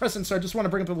for vice president, so I just want to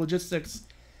bring up the logistics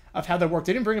of how that worked.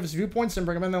 They didn't bring up his viewpoints, didn't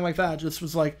bring up anything like that. It just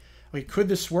was like, wait, could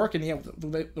this work? And yeah,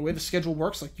 the way the schedule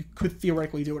works, like, you could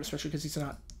theoretically do it, especially because he's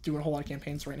not doing a whole lot of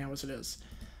campaigns right now as it is.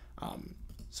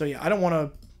 So yeah, I don't want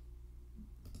to...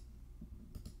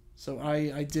 So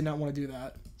I did not want to do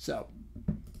that. So,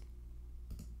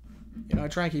 you know, I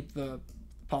try and keep the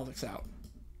politics out,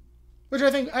 which I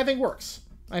think works.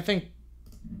 I think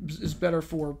is better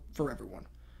for everyone.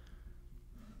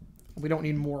 We don't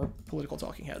need more political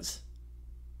talking heads.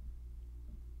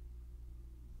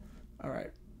 All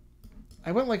right.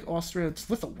 I went like Austria. It's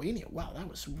Lithuania. Wow, that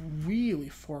was really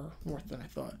far north than I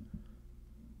thought.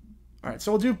 All right,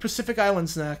 so we'll do Pacific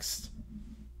Islands next.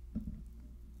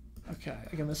 Okay,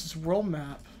 again, this is world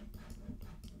map.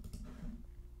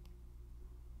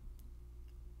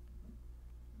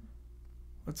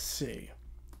 Let's see.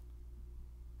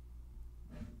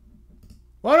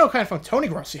 Well, I don't know what kind of fun Tony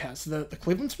Grossi has. The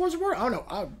Cleveland Sports Report? I don't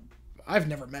know. I've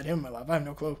never met him in my life. I have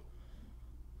no clue.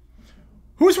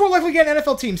 Who's more likely to get an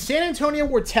NFL team, San Antonio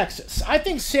or Texas? I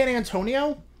think San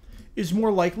Antonio is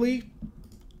more likely.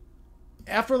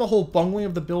 After the whole bungling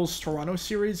of the Bills-Toronto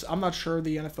series, I'm not sure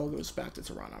the NFL goes back to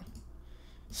Toronto.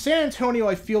 San Antonio,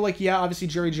 I feel like, yeah, obviously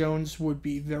Jerry Jones would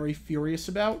be very furious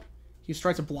about. He's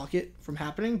tried to block it from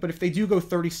happening. But if they do go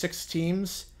 36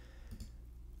 teams,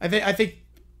 I think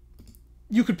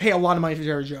you could pay a lot of money to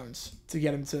Jerry Jones to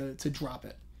get him to drop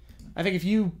it. I think if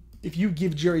you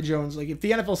give Jerry Jones, like, if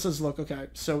the NFL says, look, okay,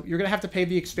 so you're going to have to pay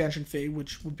the expansion fee,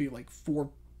 which would be like $5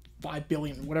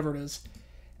 billion, whatever it is,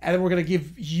 and then we're going to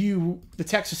give you, the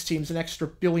Texas teams, an extra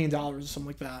 $1 billion or something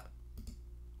like that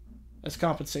as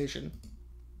compensation.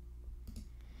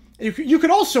 And you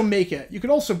could also make it, you could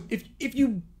also, if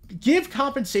you give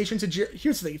compensation to Jerry,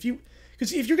 here's the thing,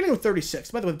 because if you're going to go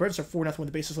 36, by the way, the Braves are 4-0 with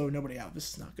the bases loaded, nobody out. This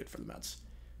is not good for the Mets.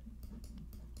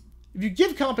 If you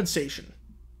give compensation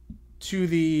to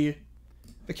the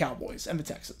Cowboys and the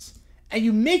Texans, and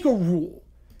you make a rule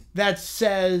that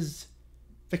says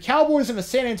the Cowboys and the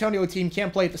San Antonio team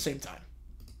can't play at the same time.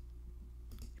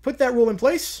 You put that rule in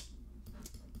place.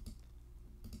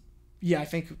 Yeah, I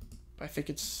think you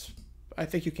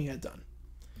can get it done.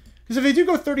 Because if they do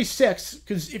go 36,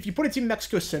 because if you put a team in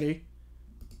Mexico City,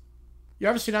 you're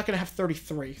obviously not going to have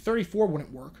 33. 34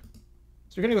 wouldn't work.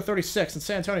 So you're going to go 36, and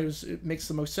San Antonio it makes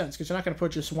the most sense, because you're not going to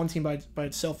put just one team by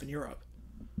itself in Europe.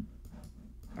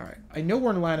 All right. I know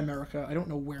we're in Latin America. I don't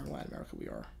know where in Latin America we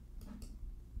are.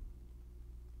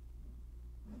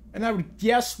 And I would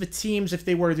guess the teams, if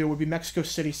they were to do it, would be Mexico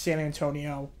City, San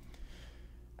Antonio,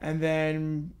 and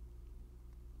then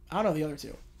I don't know the other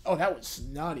two. Oh, that was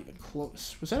not even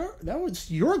close. Was that was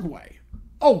Uruguay?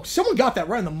 Oh, someone got that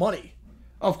right on the money.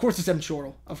 Oh, of course it's M.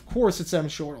 Shortle. Of course it's M.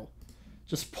 Shortle.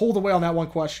 Just pulled away on that one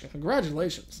question.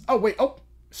 Congratulations. Oh, wait. Oh,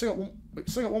 still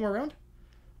got one more round?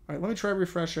 All right, let me try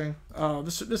refreshing. Oh,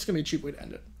 this is going to be a cheap way to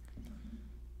end it.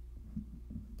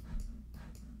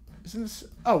 Isn't this...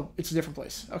 Oh, it's a different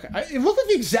place. Okay. It looked like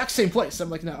the exact same place. I'm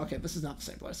like, no, okay, this is not the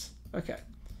same place. Okay.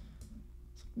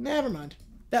 Never mind.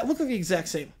 That looked like the exact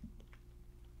same.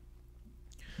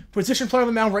 Position player on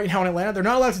the mound right now in Atlanta. They're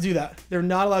not allowed to do that. They're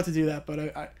not allowed to do that,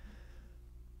 but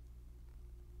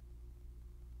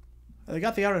they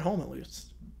got the out at home at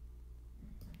least.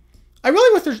 I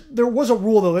really wish there was a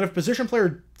rule, though, that if a position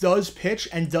player does pitch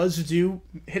and does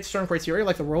hit certain criteria,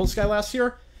 like the Royals guy last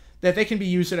year, that they can be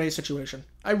used in any situation.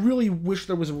 I really wish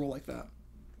there was a rule like that.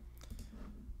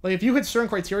 Like, if you hit certain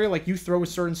criteria, like you throw a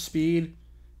certain speed,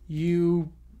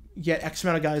 you get X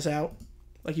amount of guys out,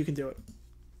 like you can do it.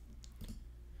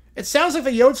 It sounds like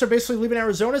the Yotes are basically leaving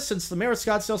Arizona since the mayor of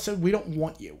Scottsdale said, we don't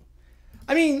want you.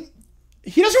 I mean,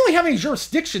 he doesn't really have any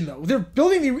jurisdiction, though. They're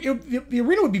building the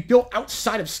arena would be built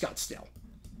outside of Scottsdale.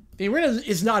 The arena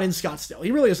is not in Scottsdale.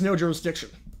 He really has no jurisdiction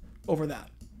over that.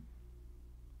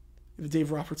 The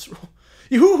Dave Roberts rule.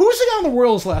 Who was the guy on the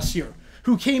Royals last year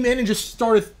who came in and just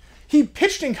started... He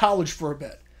pitched in college for a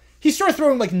bit. He started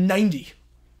throwing like 90. It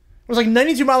was like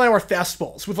 92-mile-an-hour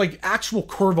fastballs with like actual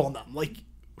curve on them. Like,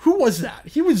 who was that?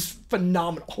 He was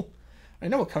phenomenal. I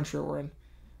know what country we're in.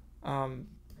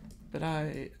 But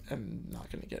I am not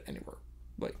going to get anywhere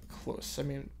like close. I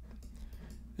mean,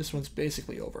 this one's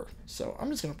basically over. So I'm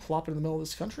just going to plop it in the middle of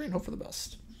this country and hope for the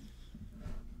best.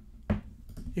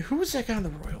 Yeah, who was that guy on the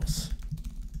Royals?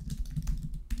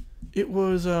 It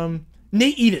was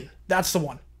Nate Eden. That's the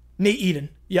one. Nate Eden.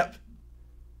 Yep.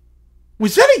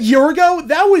 Was that a year ago?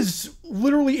 That was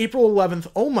literally April 11th.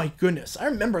 Oh my goodness. I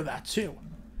remember that too.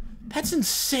 That's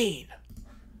insane.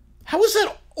 How was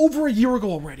that over a year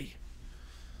ago already?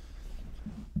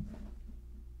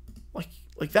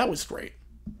 Like that was great.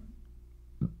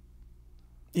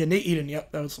 Yeah, Nate Eden.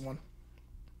 Yep, that was the one.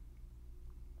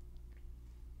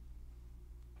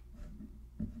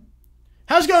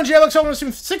 How's it going, JLX? I'm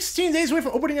assuming 16 days away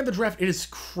from opening up the draft. It is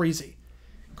crazy.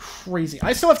 Crazy.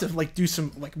 I still have to like do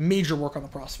some like major work on the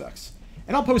prospects.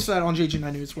 And I'll post that on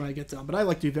JG9 News when I get done. But I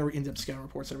like to do very in-depth scouting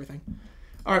reports and everything.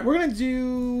 Alright, we're gonna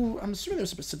do... I'm assuming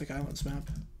there's a Pacific Islands map.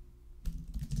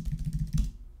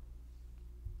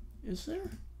 Is there?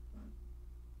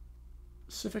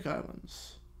 Pacific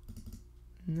Islands.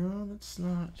 No, that's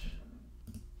not.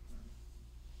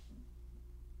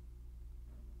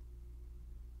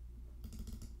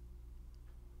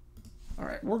 All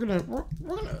right, we're gonna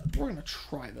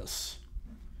try this.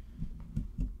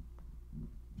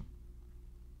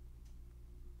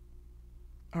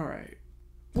 All right,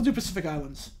 we'll do Pacific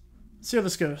Islands. See how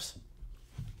this goes.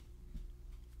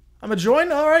 I'm a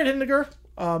join. All right, Hindiger.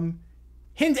 Hind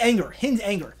Anger.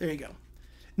 There you go.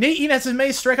 Nate Eden has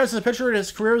many strikeouts as a pitcher, and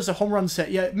his career as a home run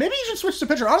set. Yeah, maybe he should switch to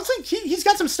pitcher. Honestly, he's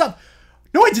got some stuff.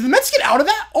 No, wait, did the Mets get out of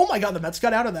that? Oh my god, the Mets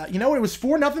got out of that. You know, it was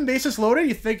 4-0 bases loaded.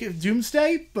 You think it's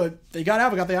doomsday, but they got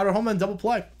out. We got the out at home and double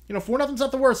play. You know, 4-0's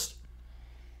not the worst.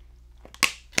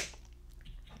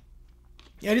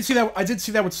 Yeah, I did see that. I did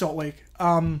see that with Salt Lake.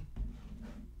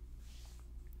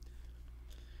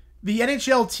 The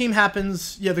NHL team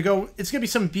happens. Yeah, they go. It's gonna be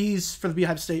some bees for the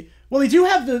Beehive State. Well, they do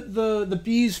have the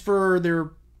bees for their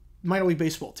minor league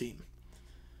baseball team.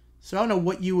 So I don't know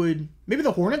what you would. Maybe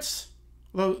the Hornets.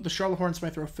 Although the Charlotte Hornets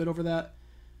might throw a fit over that.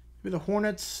 Maybe the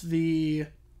Hornets, the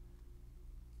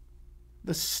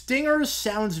Stingers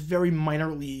sounds very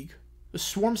minor league. The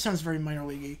Swarm sounds very minor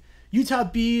league-y. Utah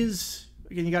Bees,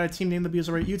 again, you got a team named the Bees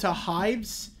already. Utah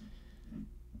Hives.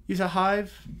 Utah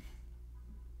Hive.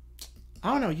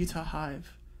 I don't know, Utah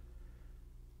Hive.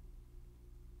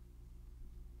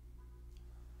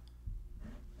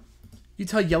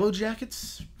 Utah Yellow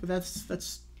Jackets, but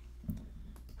that's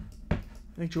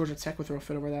I think Georgia Tech would throw a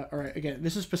fit over that. All right, again,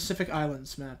 this is Pacific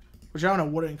Islands map, which I don't know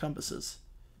what it encompasses.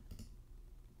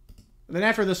 And then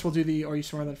after this, we'll do the Are You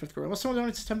Smarter Than Fifth Grade? Unless someone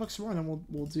donates $10 more, then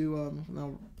we'll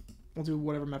do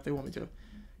whatever map they want me to.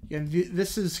 Yeah, and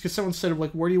this is because someone said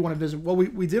like, where do you want to visit? Well,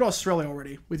 we did Australia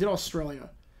already. We did Australia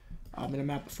in a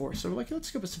map before, so we're like,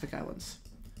 let's go Pacific Islands.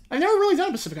 I've never really done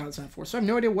a Pacific Islands map before, so I have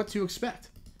no idea what to expect.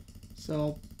 So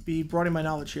I'll be broadening my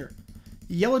knowledge here.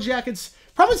 Yellow Jackets.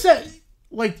 Problem is that,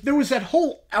 like, there was that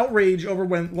whole outrage over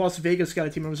when Las Vegas got a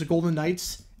team. It was the Golden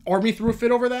Knights. Army threw a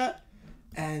fit over that.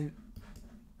 And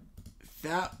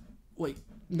that, like,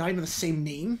 not even the same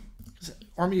name.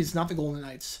 Army is not the Golden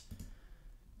Knights.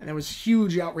 And there was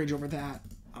huge outrage over that.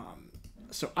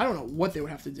 So I don't know what they would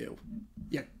have to do.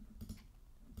 Yeah.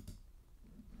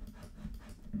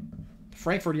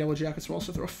 Frankfurt Yellow Jackets will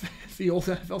also throw the old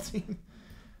NFL team.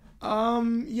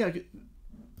 Yeah.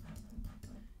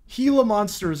 Gila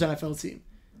Monsters NFL team.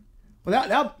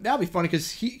 Well, that'll be funny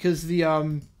because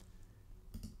the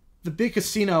big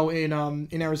casino in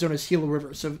Arizona is Gila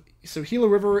River. So Gila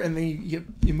River, and then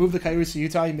you move the Coyotes to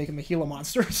Utah, you make them the Gila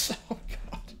Monsters. Oh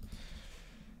god.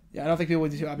 Yeah, I don't think people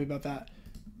would be too happy about that.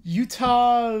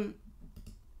 Utah.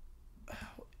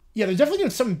 Yeah, they're definitely doing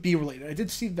something B related. I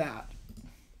did see that.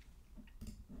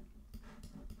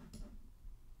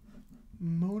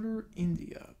 Motor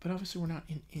India, but obviously we're not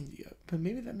in India. But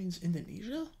maybe that means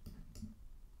Indonesia?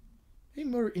 Maybe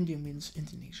Motor India means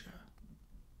Indonesia.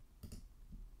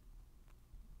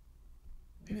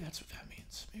 Maybe that's what that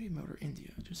means. Maybe Motor India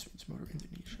just means Motor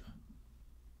Indonesia.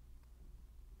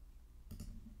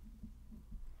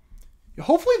 Yeah,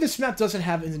 hopefully this map doesn't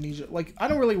have Indonesia. Like, I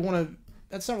don't really want to...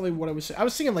 That's not really what I was saying. I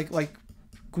was thinking like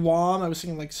Guam. I was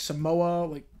thinking like Samoa,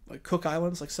 like Cook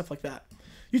Islands, like stuff like that.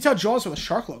 Utah Jaws with a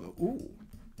shark logo. Ooh,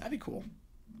 that'd be cool.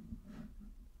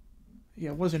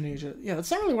 Yeah, it was Indonesia. Yeah,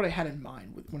 that's not really what I had in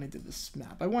mind when I did this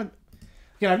map. I've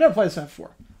never played this map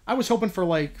before. I was hoping for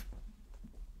like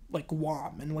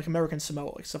Guam and like American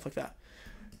Samoa, like stuff like that.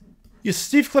 Yeah,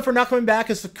 Steve Clifford not coming back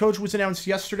as the coach was announced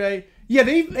yesterday. Yeah,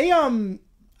 they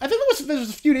I think it was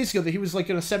a few days ago that he was like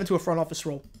going to step into a front office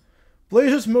role.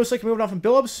 Blazers most likely moving on from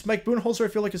Billups. Mike Budenholzer, I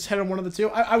feel like, is head on one of the two.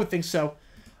 I would think so.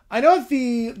 I know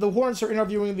the Hornets are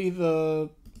interviewing the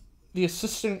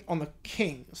assistant on the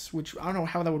Kings, which I don't know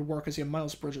how that would work because you have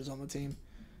Miles Bridges on the team.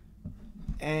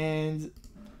 And,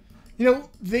 you know,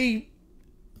 the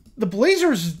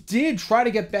Blazers did try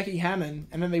to get Becky Hammon,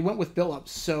 and then they went with Billups.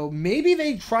 So maybe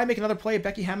they try and make another play at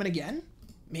Becky Hammon again?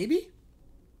 Maybe?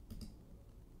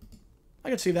 I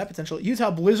could see that potentially.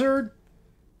 Utah Blizzard.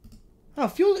 Oh,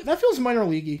 that feels minor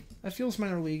leaguey. That feels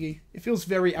minor leaguey. It feels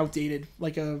very outdated,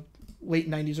 like a late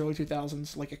 90s, early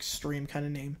 2000s, like extreme kind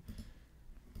of name.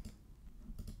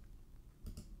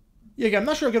 Yeah, again, I'm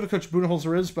not sure how good the coach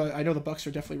Budenholzer is, but I know the Bucks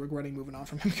are definitely regretting moving on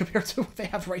from him compared to what they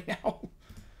have right now.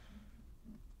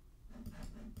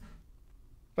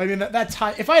 But I mean, that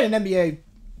time, if I had an NBA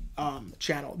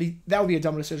channel, that would be a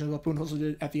dumb decision what Budenholzer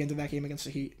did at the end of that game against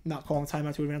the Heat, not calling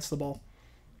timeout to advance the ball.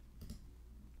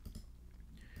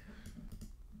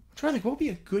 I'm trying to think, what would be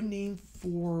a good name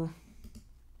for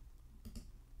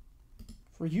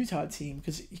Utah team?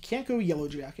 Because you can't go Yellow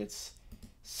Jackets.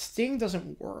 Sting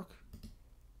doesn't work.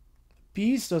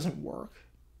 Bees doesn't work.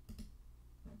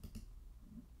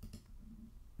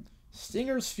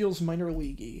 Stingers feels minor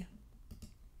leaguey.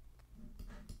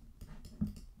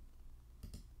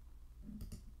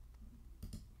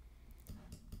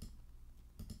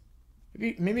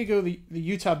 Maybe go the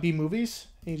Utah Bee movies.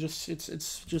 And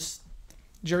it's just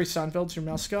Jerry Seinfeld's your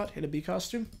mascot in a bee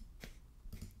costume.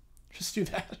 Just do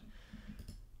that.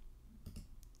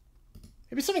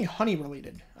 Maybe something honey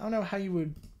related. I don't know how you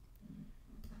would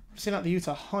say not the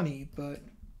Utah honey, but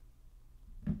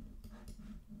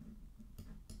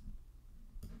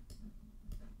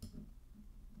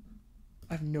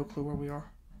I have no clue where we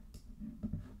are.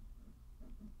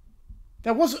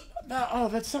 That wasn't that. Oh,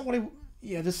 that's not what I.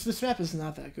 Yeah, this map is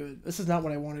not that good. This is not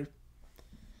what I wanted.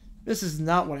 This is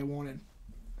not what I wanted.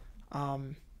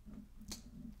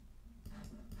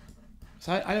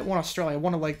 So I didn't want Australia. I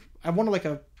wanted like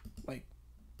a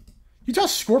Utah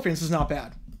Scorpions is not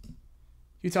bad.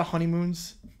 Utah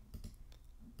Honeymoons.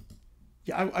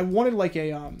 Yeah, I wanted like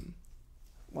a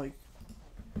like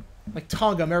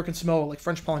Tonga, American Samoa, like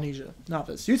French Polynesia. Not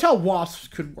this. Utah Wasps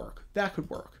could work. That could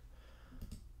work.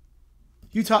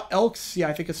 Utah Elks, yeah,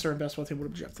 I think a certain basketball team would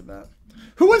object to that.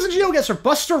 Who wins the GeoGuessr?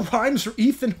 Buster Rhymes or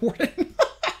Ethan Horton?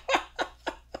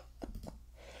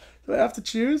 Do I have to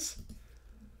choose?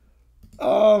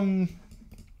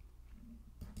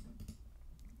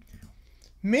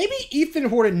 Maybe Ethan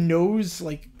Horton knows,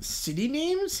 like, city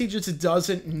names. He just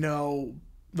doesn't know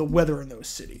the weather in those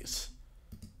cities.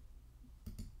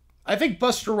 I think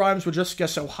Buster Rhymes would just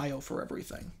guess Ohio for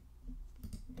everything.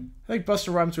 I think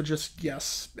Buster Rhymes would just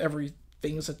guess everything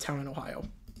is a town in Ohio.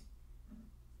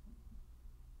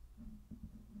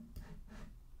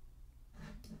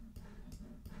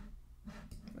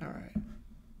 All right.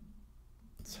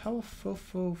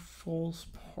 Telefofo Falls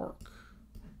Park.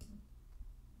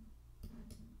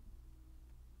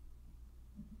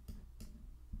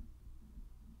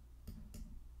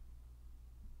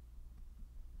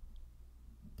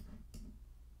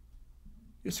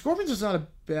 Yeah, Scorpions is not a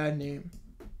bad name.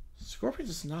 Scorpions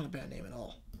is not a bad name at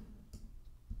all.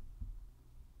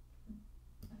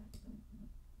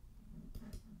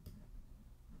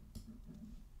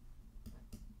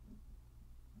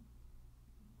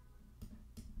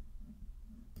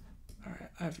 Alright,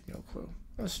 I have no clue.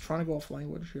 I was trying to go off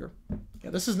language here.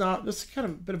 Yeah, this is kind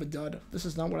of a bit of a dud. This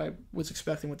is not what I was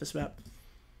expecting with this map.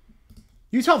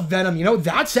 Utah Venom, you know,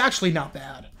 that's actually not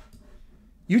bad.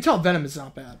 Utah Venom is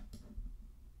not bad.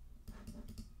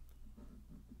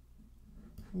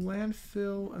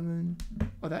 Landfill, and then...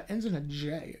 Oh, that ends in a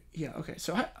J. Yeah, okay.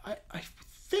 So I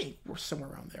think we're somewhere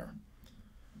around there.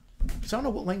 Because I don't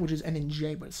know what languages end in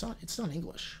J, but it's not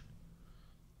English.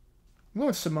 I'm going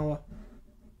with Samoa.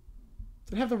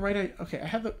 Did I have the right... Okay, I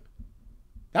have the...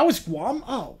 That was Guam?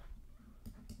 Oh.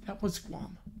 That was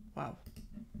Guam. Wow.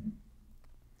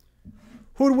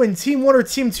 Who would win, Team 1 or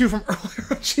Team 2 from earlier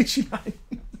on GG9?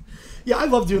 Yeah, I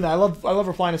love doing that. I love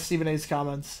replying to Stephen A's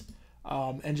comments.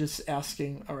 And just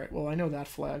asking, all right, well, I know that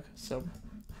flag, so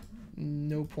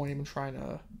no point even trying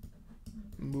to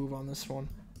move on this one.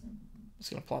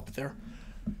 Just going to plop it there.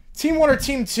 Team 1 or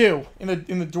Team 2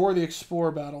 in the Dora the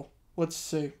Explorer battle? Let's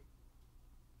see.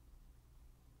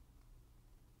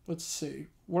 Let's see.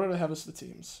 What did I have as the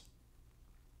teams?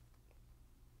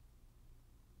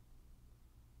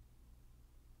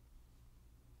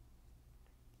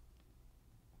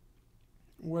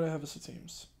 What did I have as the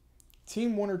teams?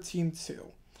 Team 1 or Team 2?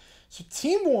 So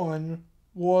Team 1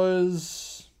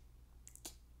 was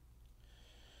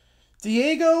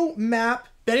Diego, Map,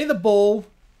 Benny the Bull,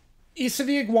 Issa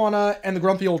the Iguana, and the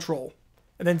Grumpy Old Troll.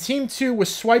 And then Team 2 was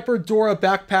Swiper, Dora,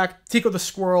 Backpack, Tico the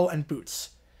Squirrel, and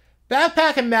Boots.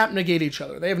 Backpack and Map negate each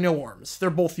other. They have no arms. They're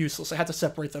both useless. I had to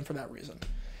separate them for that reason.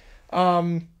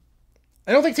 I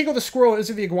don't think Tico the Squirrel or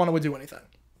Issa the Iguana would do anything.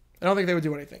 I don't think they would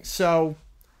do anything. So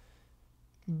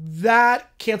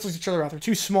that cancels each other out. They're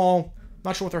too small.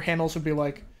 Not sure what their handles would be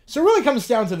like. So it really comes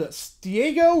down to this.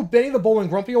 Diego, Benny the Bull, and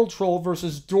Grumpy Old Troll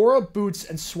versus Dora, Boots,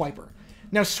 and Swiper.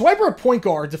 Now, Swiper at point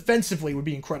guard defensively would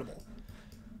be incredible.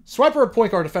 Swiper at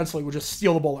point guard defensively would just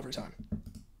steal the ball every time.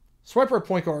 Swiper at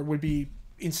point guard would be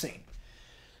insane.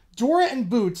 Dora and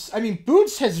Boots, I mean,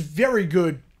 Boots has very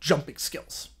good jumping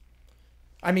skills.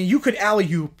 I mean, you could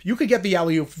alley-oop. You could get the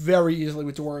alley-oop very easily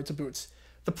with Dora to Boots.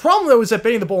 The problem, though, is that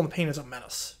Benny the Bull in the paint is a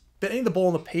menace. Benny the Bull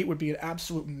in the paint would be an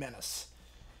absolute menace.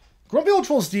 Grumpy Old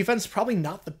Troll's defense is probably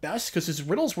not the best because his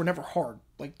riddles were never hard.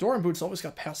 Like, Dora and Boots always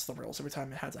got past the riddles every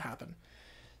time it had to happen.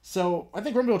 So, I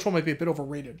think Grumpy Old Troll might be a bit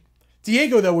overrated.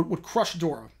 Diego, though, would crush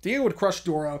Dora. Diego would crush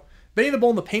Dora. Benny the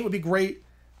Bull in the paint would be great.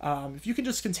 If you can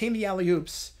just contain the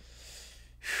alley-oops.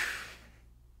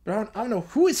 But I don't know.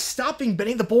 Who is stopping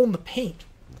Benny the Bull in the paint?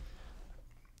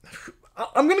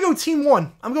 I'm going to go Team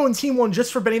 1. I'm going Team 1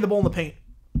 just for Benny the Bull in the paint.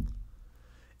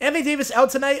 Anthony Davis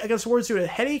out tonight against Warriors due to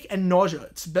headache and nausea.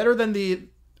 It's better than the...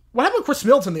 What happened with Chris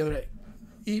Middleton the other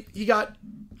day? He got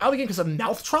out of the game because of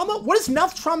mouth trauma? What does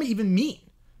mouth trauma even mean?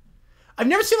 I've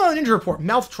never seen that on an injury report.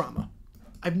 Mouth trauma.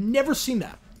 I've never seen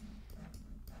that.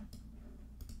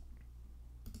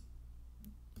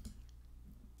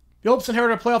 The Olps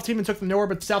inherited a playoff team and took them nowhere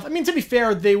but south. I mean, to be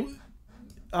fair, they...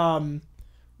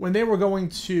 when they were going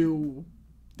to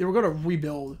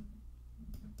rebuild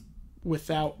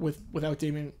without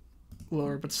Damian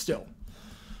Lillard, but still.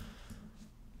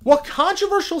 What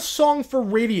controversial song for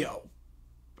radio?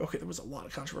 Okay, there was a lot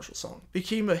of controversial song.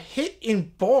 Became a hit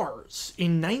in bars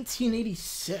in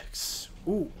 1986.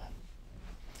 Ooh.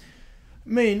 I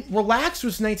mean, Relax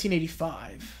was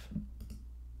 1985.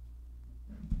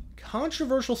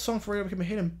 Controversial song for radio became a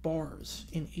hit in bars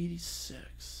in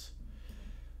 86.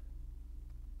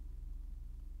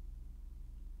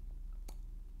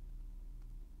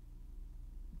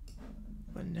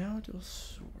 But now Del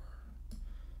Sur.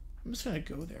 I'm just going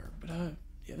to go there. But,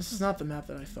 yeah, this is not the map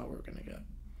that I thought we were going to get.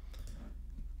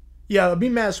 Yeah, be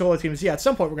mad at all the teams. Yeah, at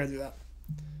some point we're going to do that.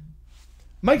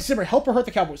 Mike Zimmer, help or hurt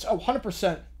the Cowboys? Oh,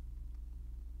 100%.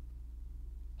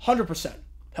 100%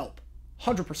 help.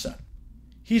 100%.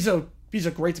 He's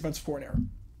a great defensive coordinator.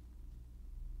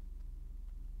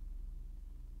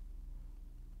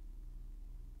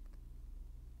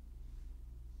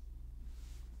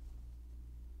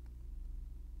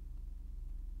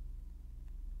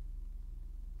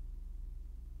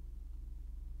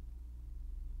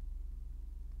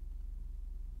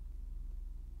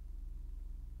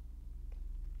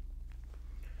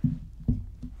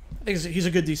 I think he's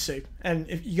a good DC. And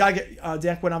if you got to get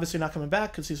Dan Quinn obviously not coming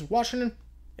back because he's in Washington.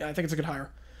 Yeah, I think it's a good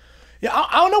hire. Yeah,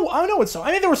 I don't know what song.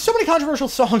 I mean, there were so many controversial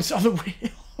songs on the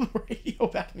radio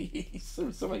back in the 80s. There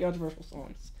were so many controversial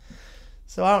songs.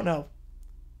 So I don't know.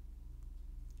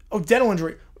 Oh, dental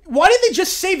injury. Why didn't they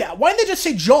just say that? Why didn't they just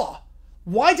say jaw?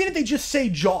 Why didn't they just say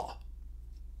jaw?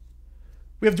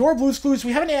 We have Door Blues Clues.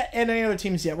 We haven't added any other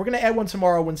teams yet. We're going to add one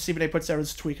tomorrow when Stephen A. puts out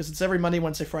his tweet, because it's every Monday,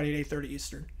 Wednesday, Friday at 8:30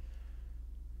 Eastern.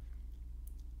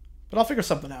 But I'll figure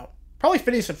something out. Probably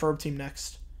Phineas and Ferb team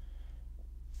next.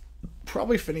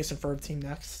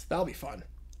 That'll be fun.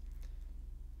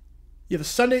 Yeah, the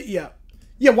Sunday, yeah.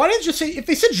 Yeah, why didn't you say, if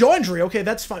they said jaw injury, okay,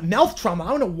 that's fine. Mouth trauma, I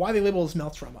don't know why they label it as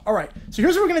mouth trauma. All right, so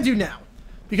here's what we're going to do now.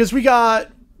 Because we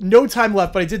got no time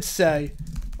left, but I did say,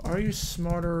 are you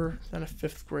smarter than a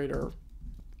 5th grader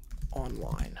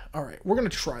online? All right, we're going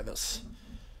to try this.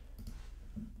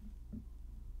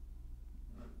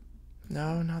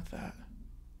 No, not that.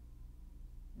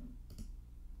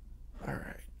 All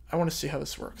right, I want to see how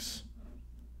this works.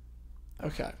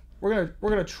 Okay, we're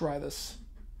gonna try this.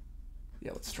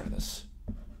 Yeah, let's try this.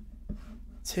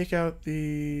 Take out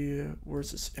the,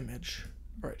 where's this image?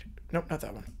 All right, nope, not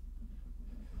that one.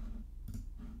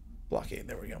 Blockade,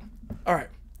 there we go. All right,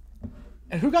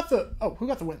 and who got the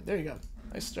win? There you go.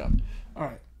 Nice job. All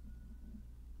right.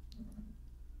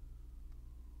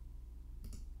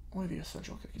 Only the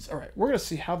essential cookies. All right, we're gonna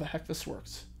see how the heck this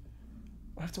works.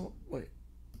 I have to wait.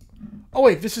 Oh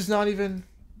wait, this is not even.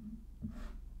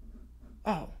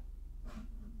 Oh.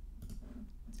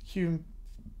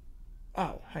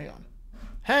 Oh, hang on.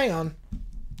 Hang on.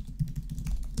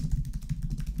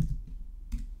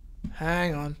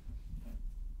 Hang on.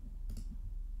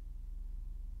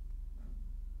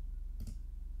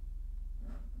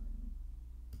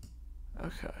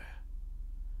 Okay.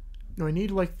 No, I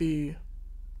need like the.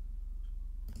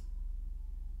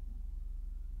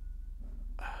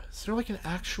 Is there like an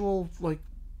actual like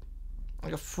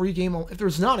a free game? If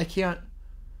there's not, I can't.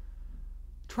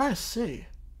 Try to see.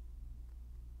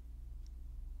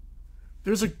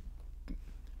 There's a.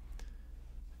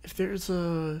 If there's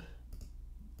a.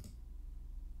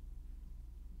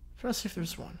 Try to see if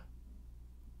there's one.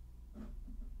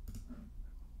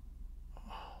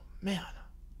 Oh man,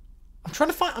 I'm trying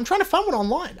to find one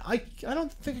online. I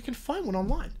don't think I can find one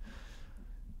online.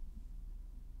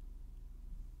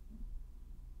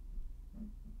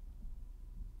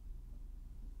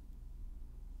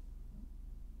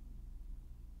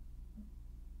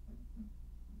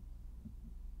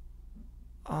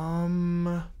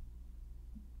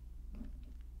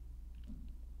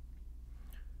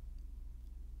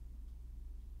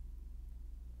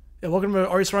 Yeah, welcome to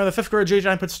Are You Smarter Than the 5th Grade?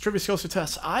 J9 puts trivia skills to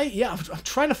test. I'm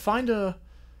trying to find a.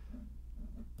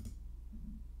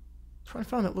 Trying to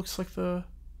find that looks like the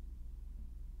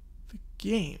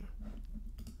game.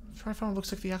 I'm trying to find what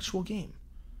looks like the actual game.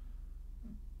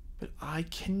 But I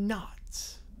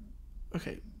cannot.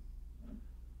 Okay.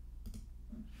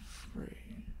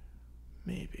 Free.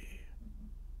 Maybe.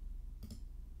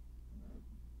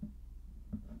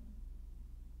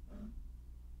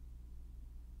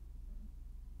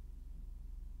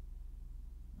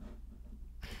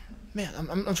 Man,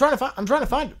 I'm trying to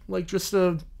find like just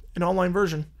an online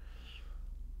version.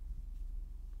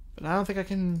 But I don't think I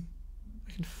can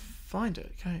find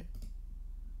it. Okay.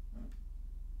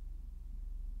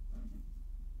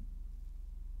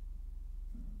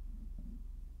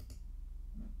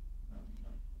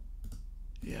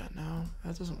 Yeah, no,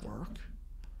 that doesn't work.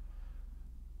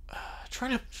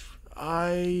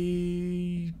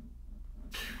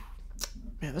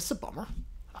 Man, this is a bummer.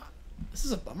 This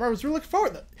is a bummer. I was really looking forward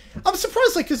to that. I'm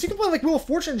surprised, like, because you can play, like, Wheel of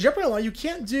Fortune and Jeopardy online. You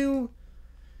can't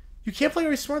play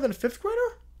Are You Smarter Than a 5th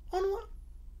Grader online?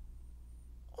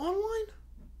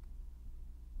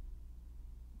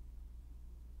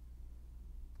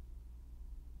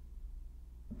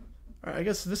 Alright, I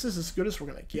guess this is as good as we're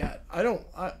gonna get.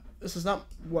 This is not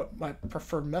what my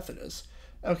preferred method is.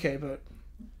 Okay, but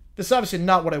this is obviously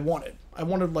not what I wanted. I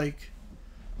wanted, like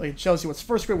it tells you what's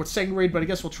 1st grade, what's 2nd grade, but I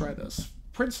guess we'll try this.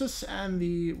 Princess and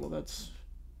the... Well, that's...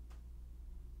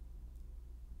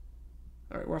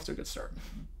 Alright, we're off to a good start.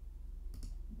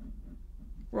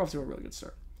 We're off to a really good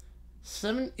start.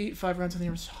 785 rounds to the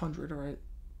nearest 100, alright.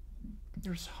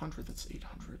 Nearest 100, that's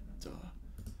 800. Duh.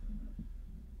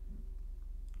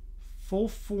 Full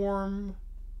form...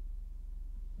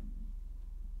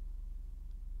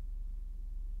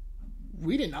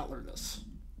 We did not learn this.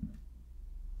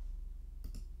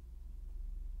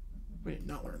 We did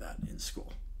not learn that in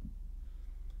school.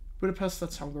 Budapest,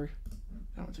 that's Hungary.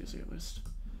 That one's easy at least.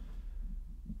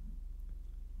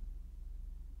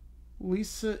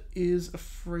 Lisa is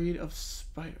afraid of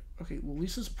spider. Okay, well,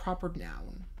 Lisa's proper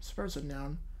noun. Spider's a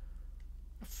noun.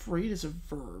 Afraid is a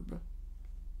verb.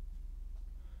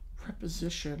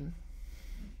 Preposition.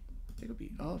 I think it would be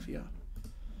of, yeah.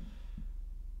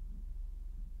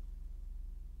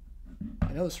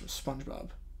 I know this from SpongeBob.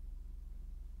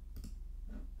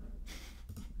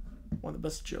 One of the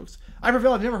best jokes. I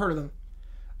Prevail, I've never heard of them.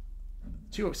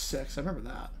 206, I remember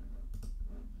that.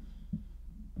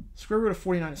 Square root of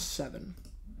 49 is 7.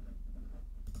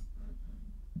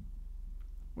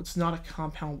 What's not a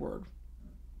compound word?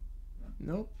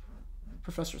 Nope.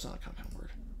 Professor is not a compound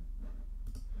word.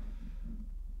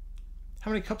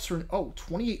 How many cups are in... Oh,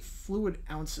 28 fluid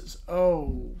ounces.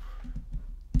 Oh.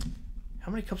 How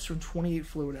many cups are in 28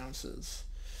 fluid ounces?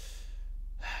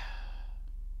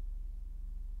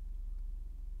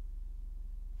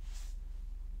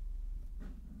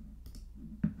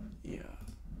 Yeah.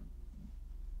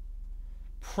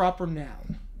 Proper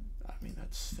noun. I mean,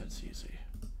 that's easy.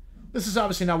 This is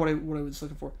obviously not what I was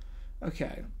looking for.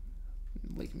 Okay.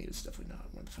 Lake meat is definitely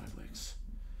not one of the 5 lakes.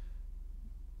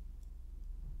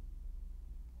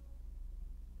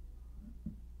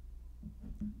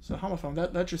 So homophone,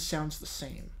 that just sounds the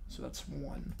same. So that's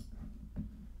 1.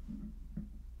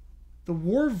 The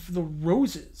War of the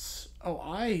Roses.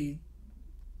 Oh,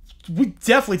 we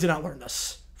definitely did not learn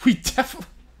this. We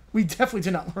definitely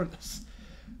did not learn this.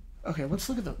 Okay, let's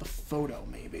look at the photo,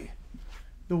 maybe.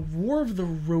 The War of the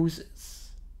Roses.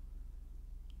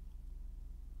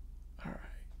 All right.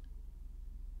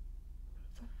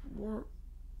 The War...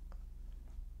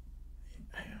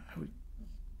 I would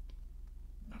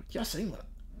guess England.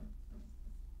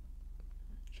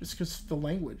 Just because the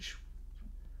language.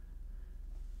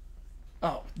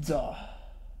 Oh, duh.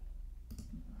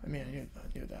 I mean, I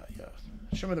knew that, yeah.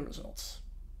 Show me the results.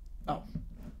 Oh.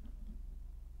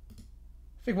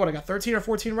 I think what, I got 13 or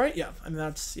 14 right? Yeah, I mean,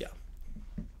 that's, yeah.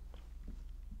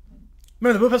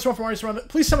 Remember the Budapest one from Artist Around.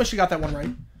 Please tell me she got that one right.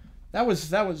 That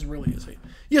was really easy.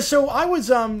 Yeah, so I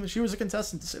was, she was a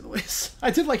contestant, to say the least. I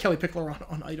did like Kelly Pickler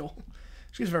on Idol.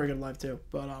 She's very good live, too.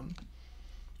 But,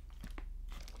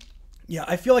 yeah,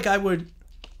 I feel like I would...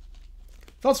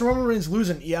 Thoughts on Roman Reigns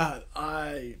losing? Yeah,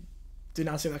 I did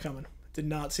not see that coming. Did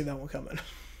not see that one coming.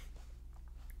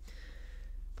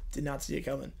 Did not see it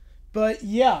coming. But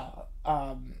yeah,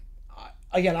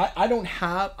 again,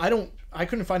 I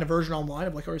couldn't find a version online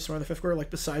of like Artist Around the 5th grade. Like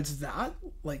besides that,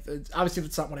 like obviously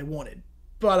that's not what I wanted.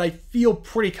 But I feel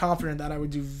pretty confident that I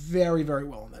would do very, very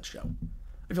well on that show.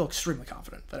 I feel extremely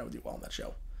confident that I would do well on that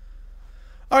show.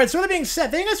 All right, so with that being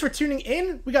said, thank you guys for tuning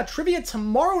in. We got trivia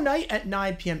tomorrow night at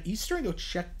 9 p.m. Eastern. Go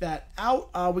check that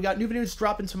out. We got new videos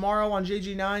dropping tomorrow on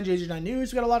JG9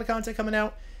 News. We got a lot of content coming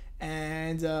out.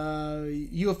 And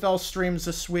UFL streams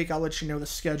this week. I'll let you know the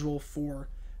schedule for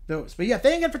those. But yeah,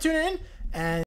 thank you again for tuning in. And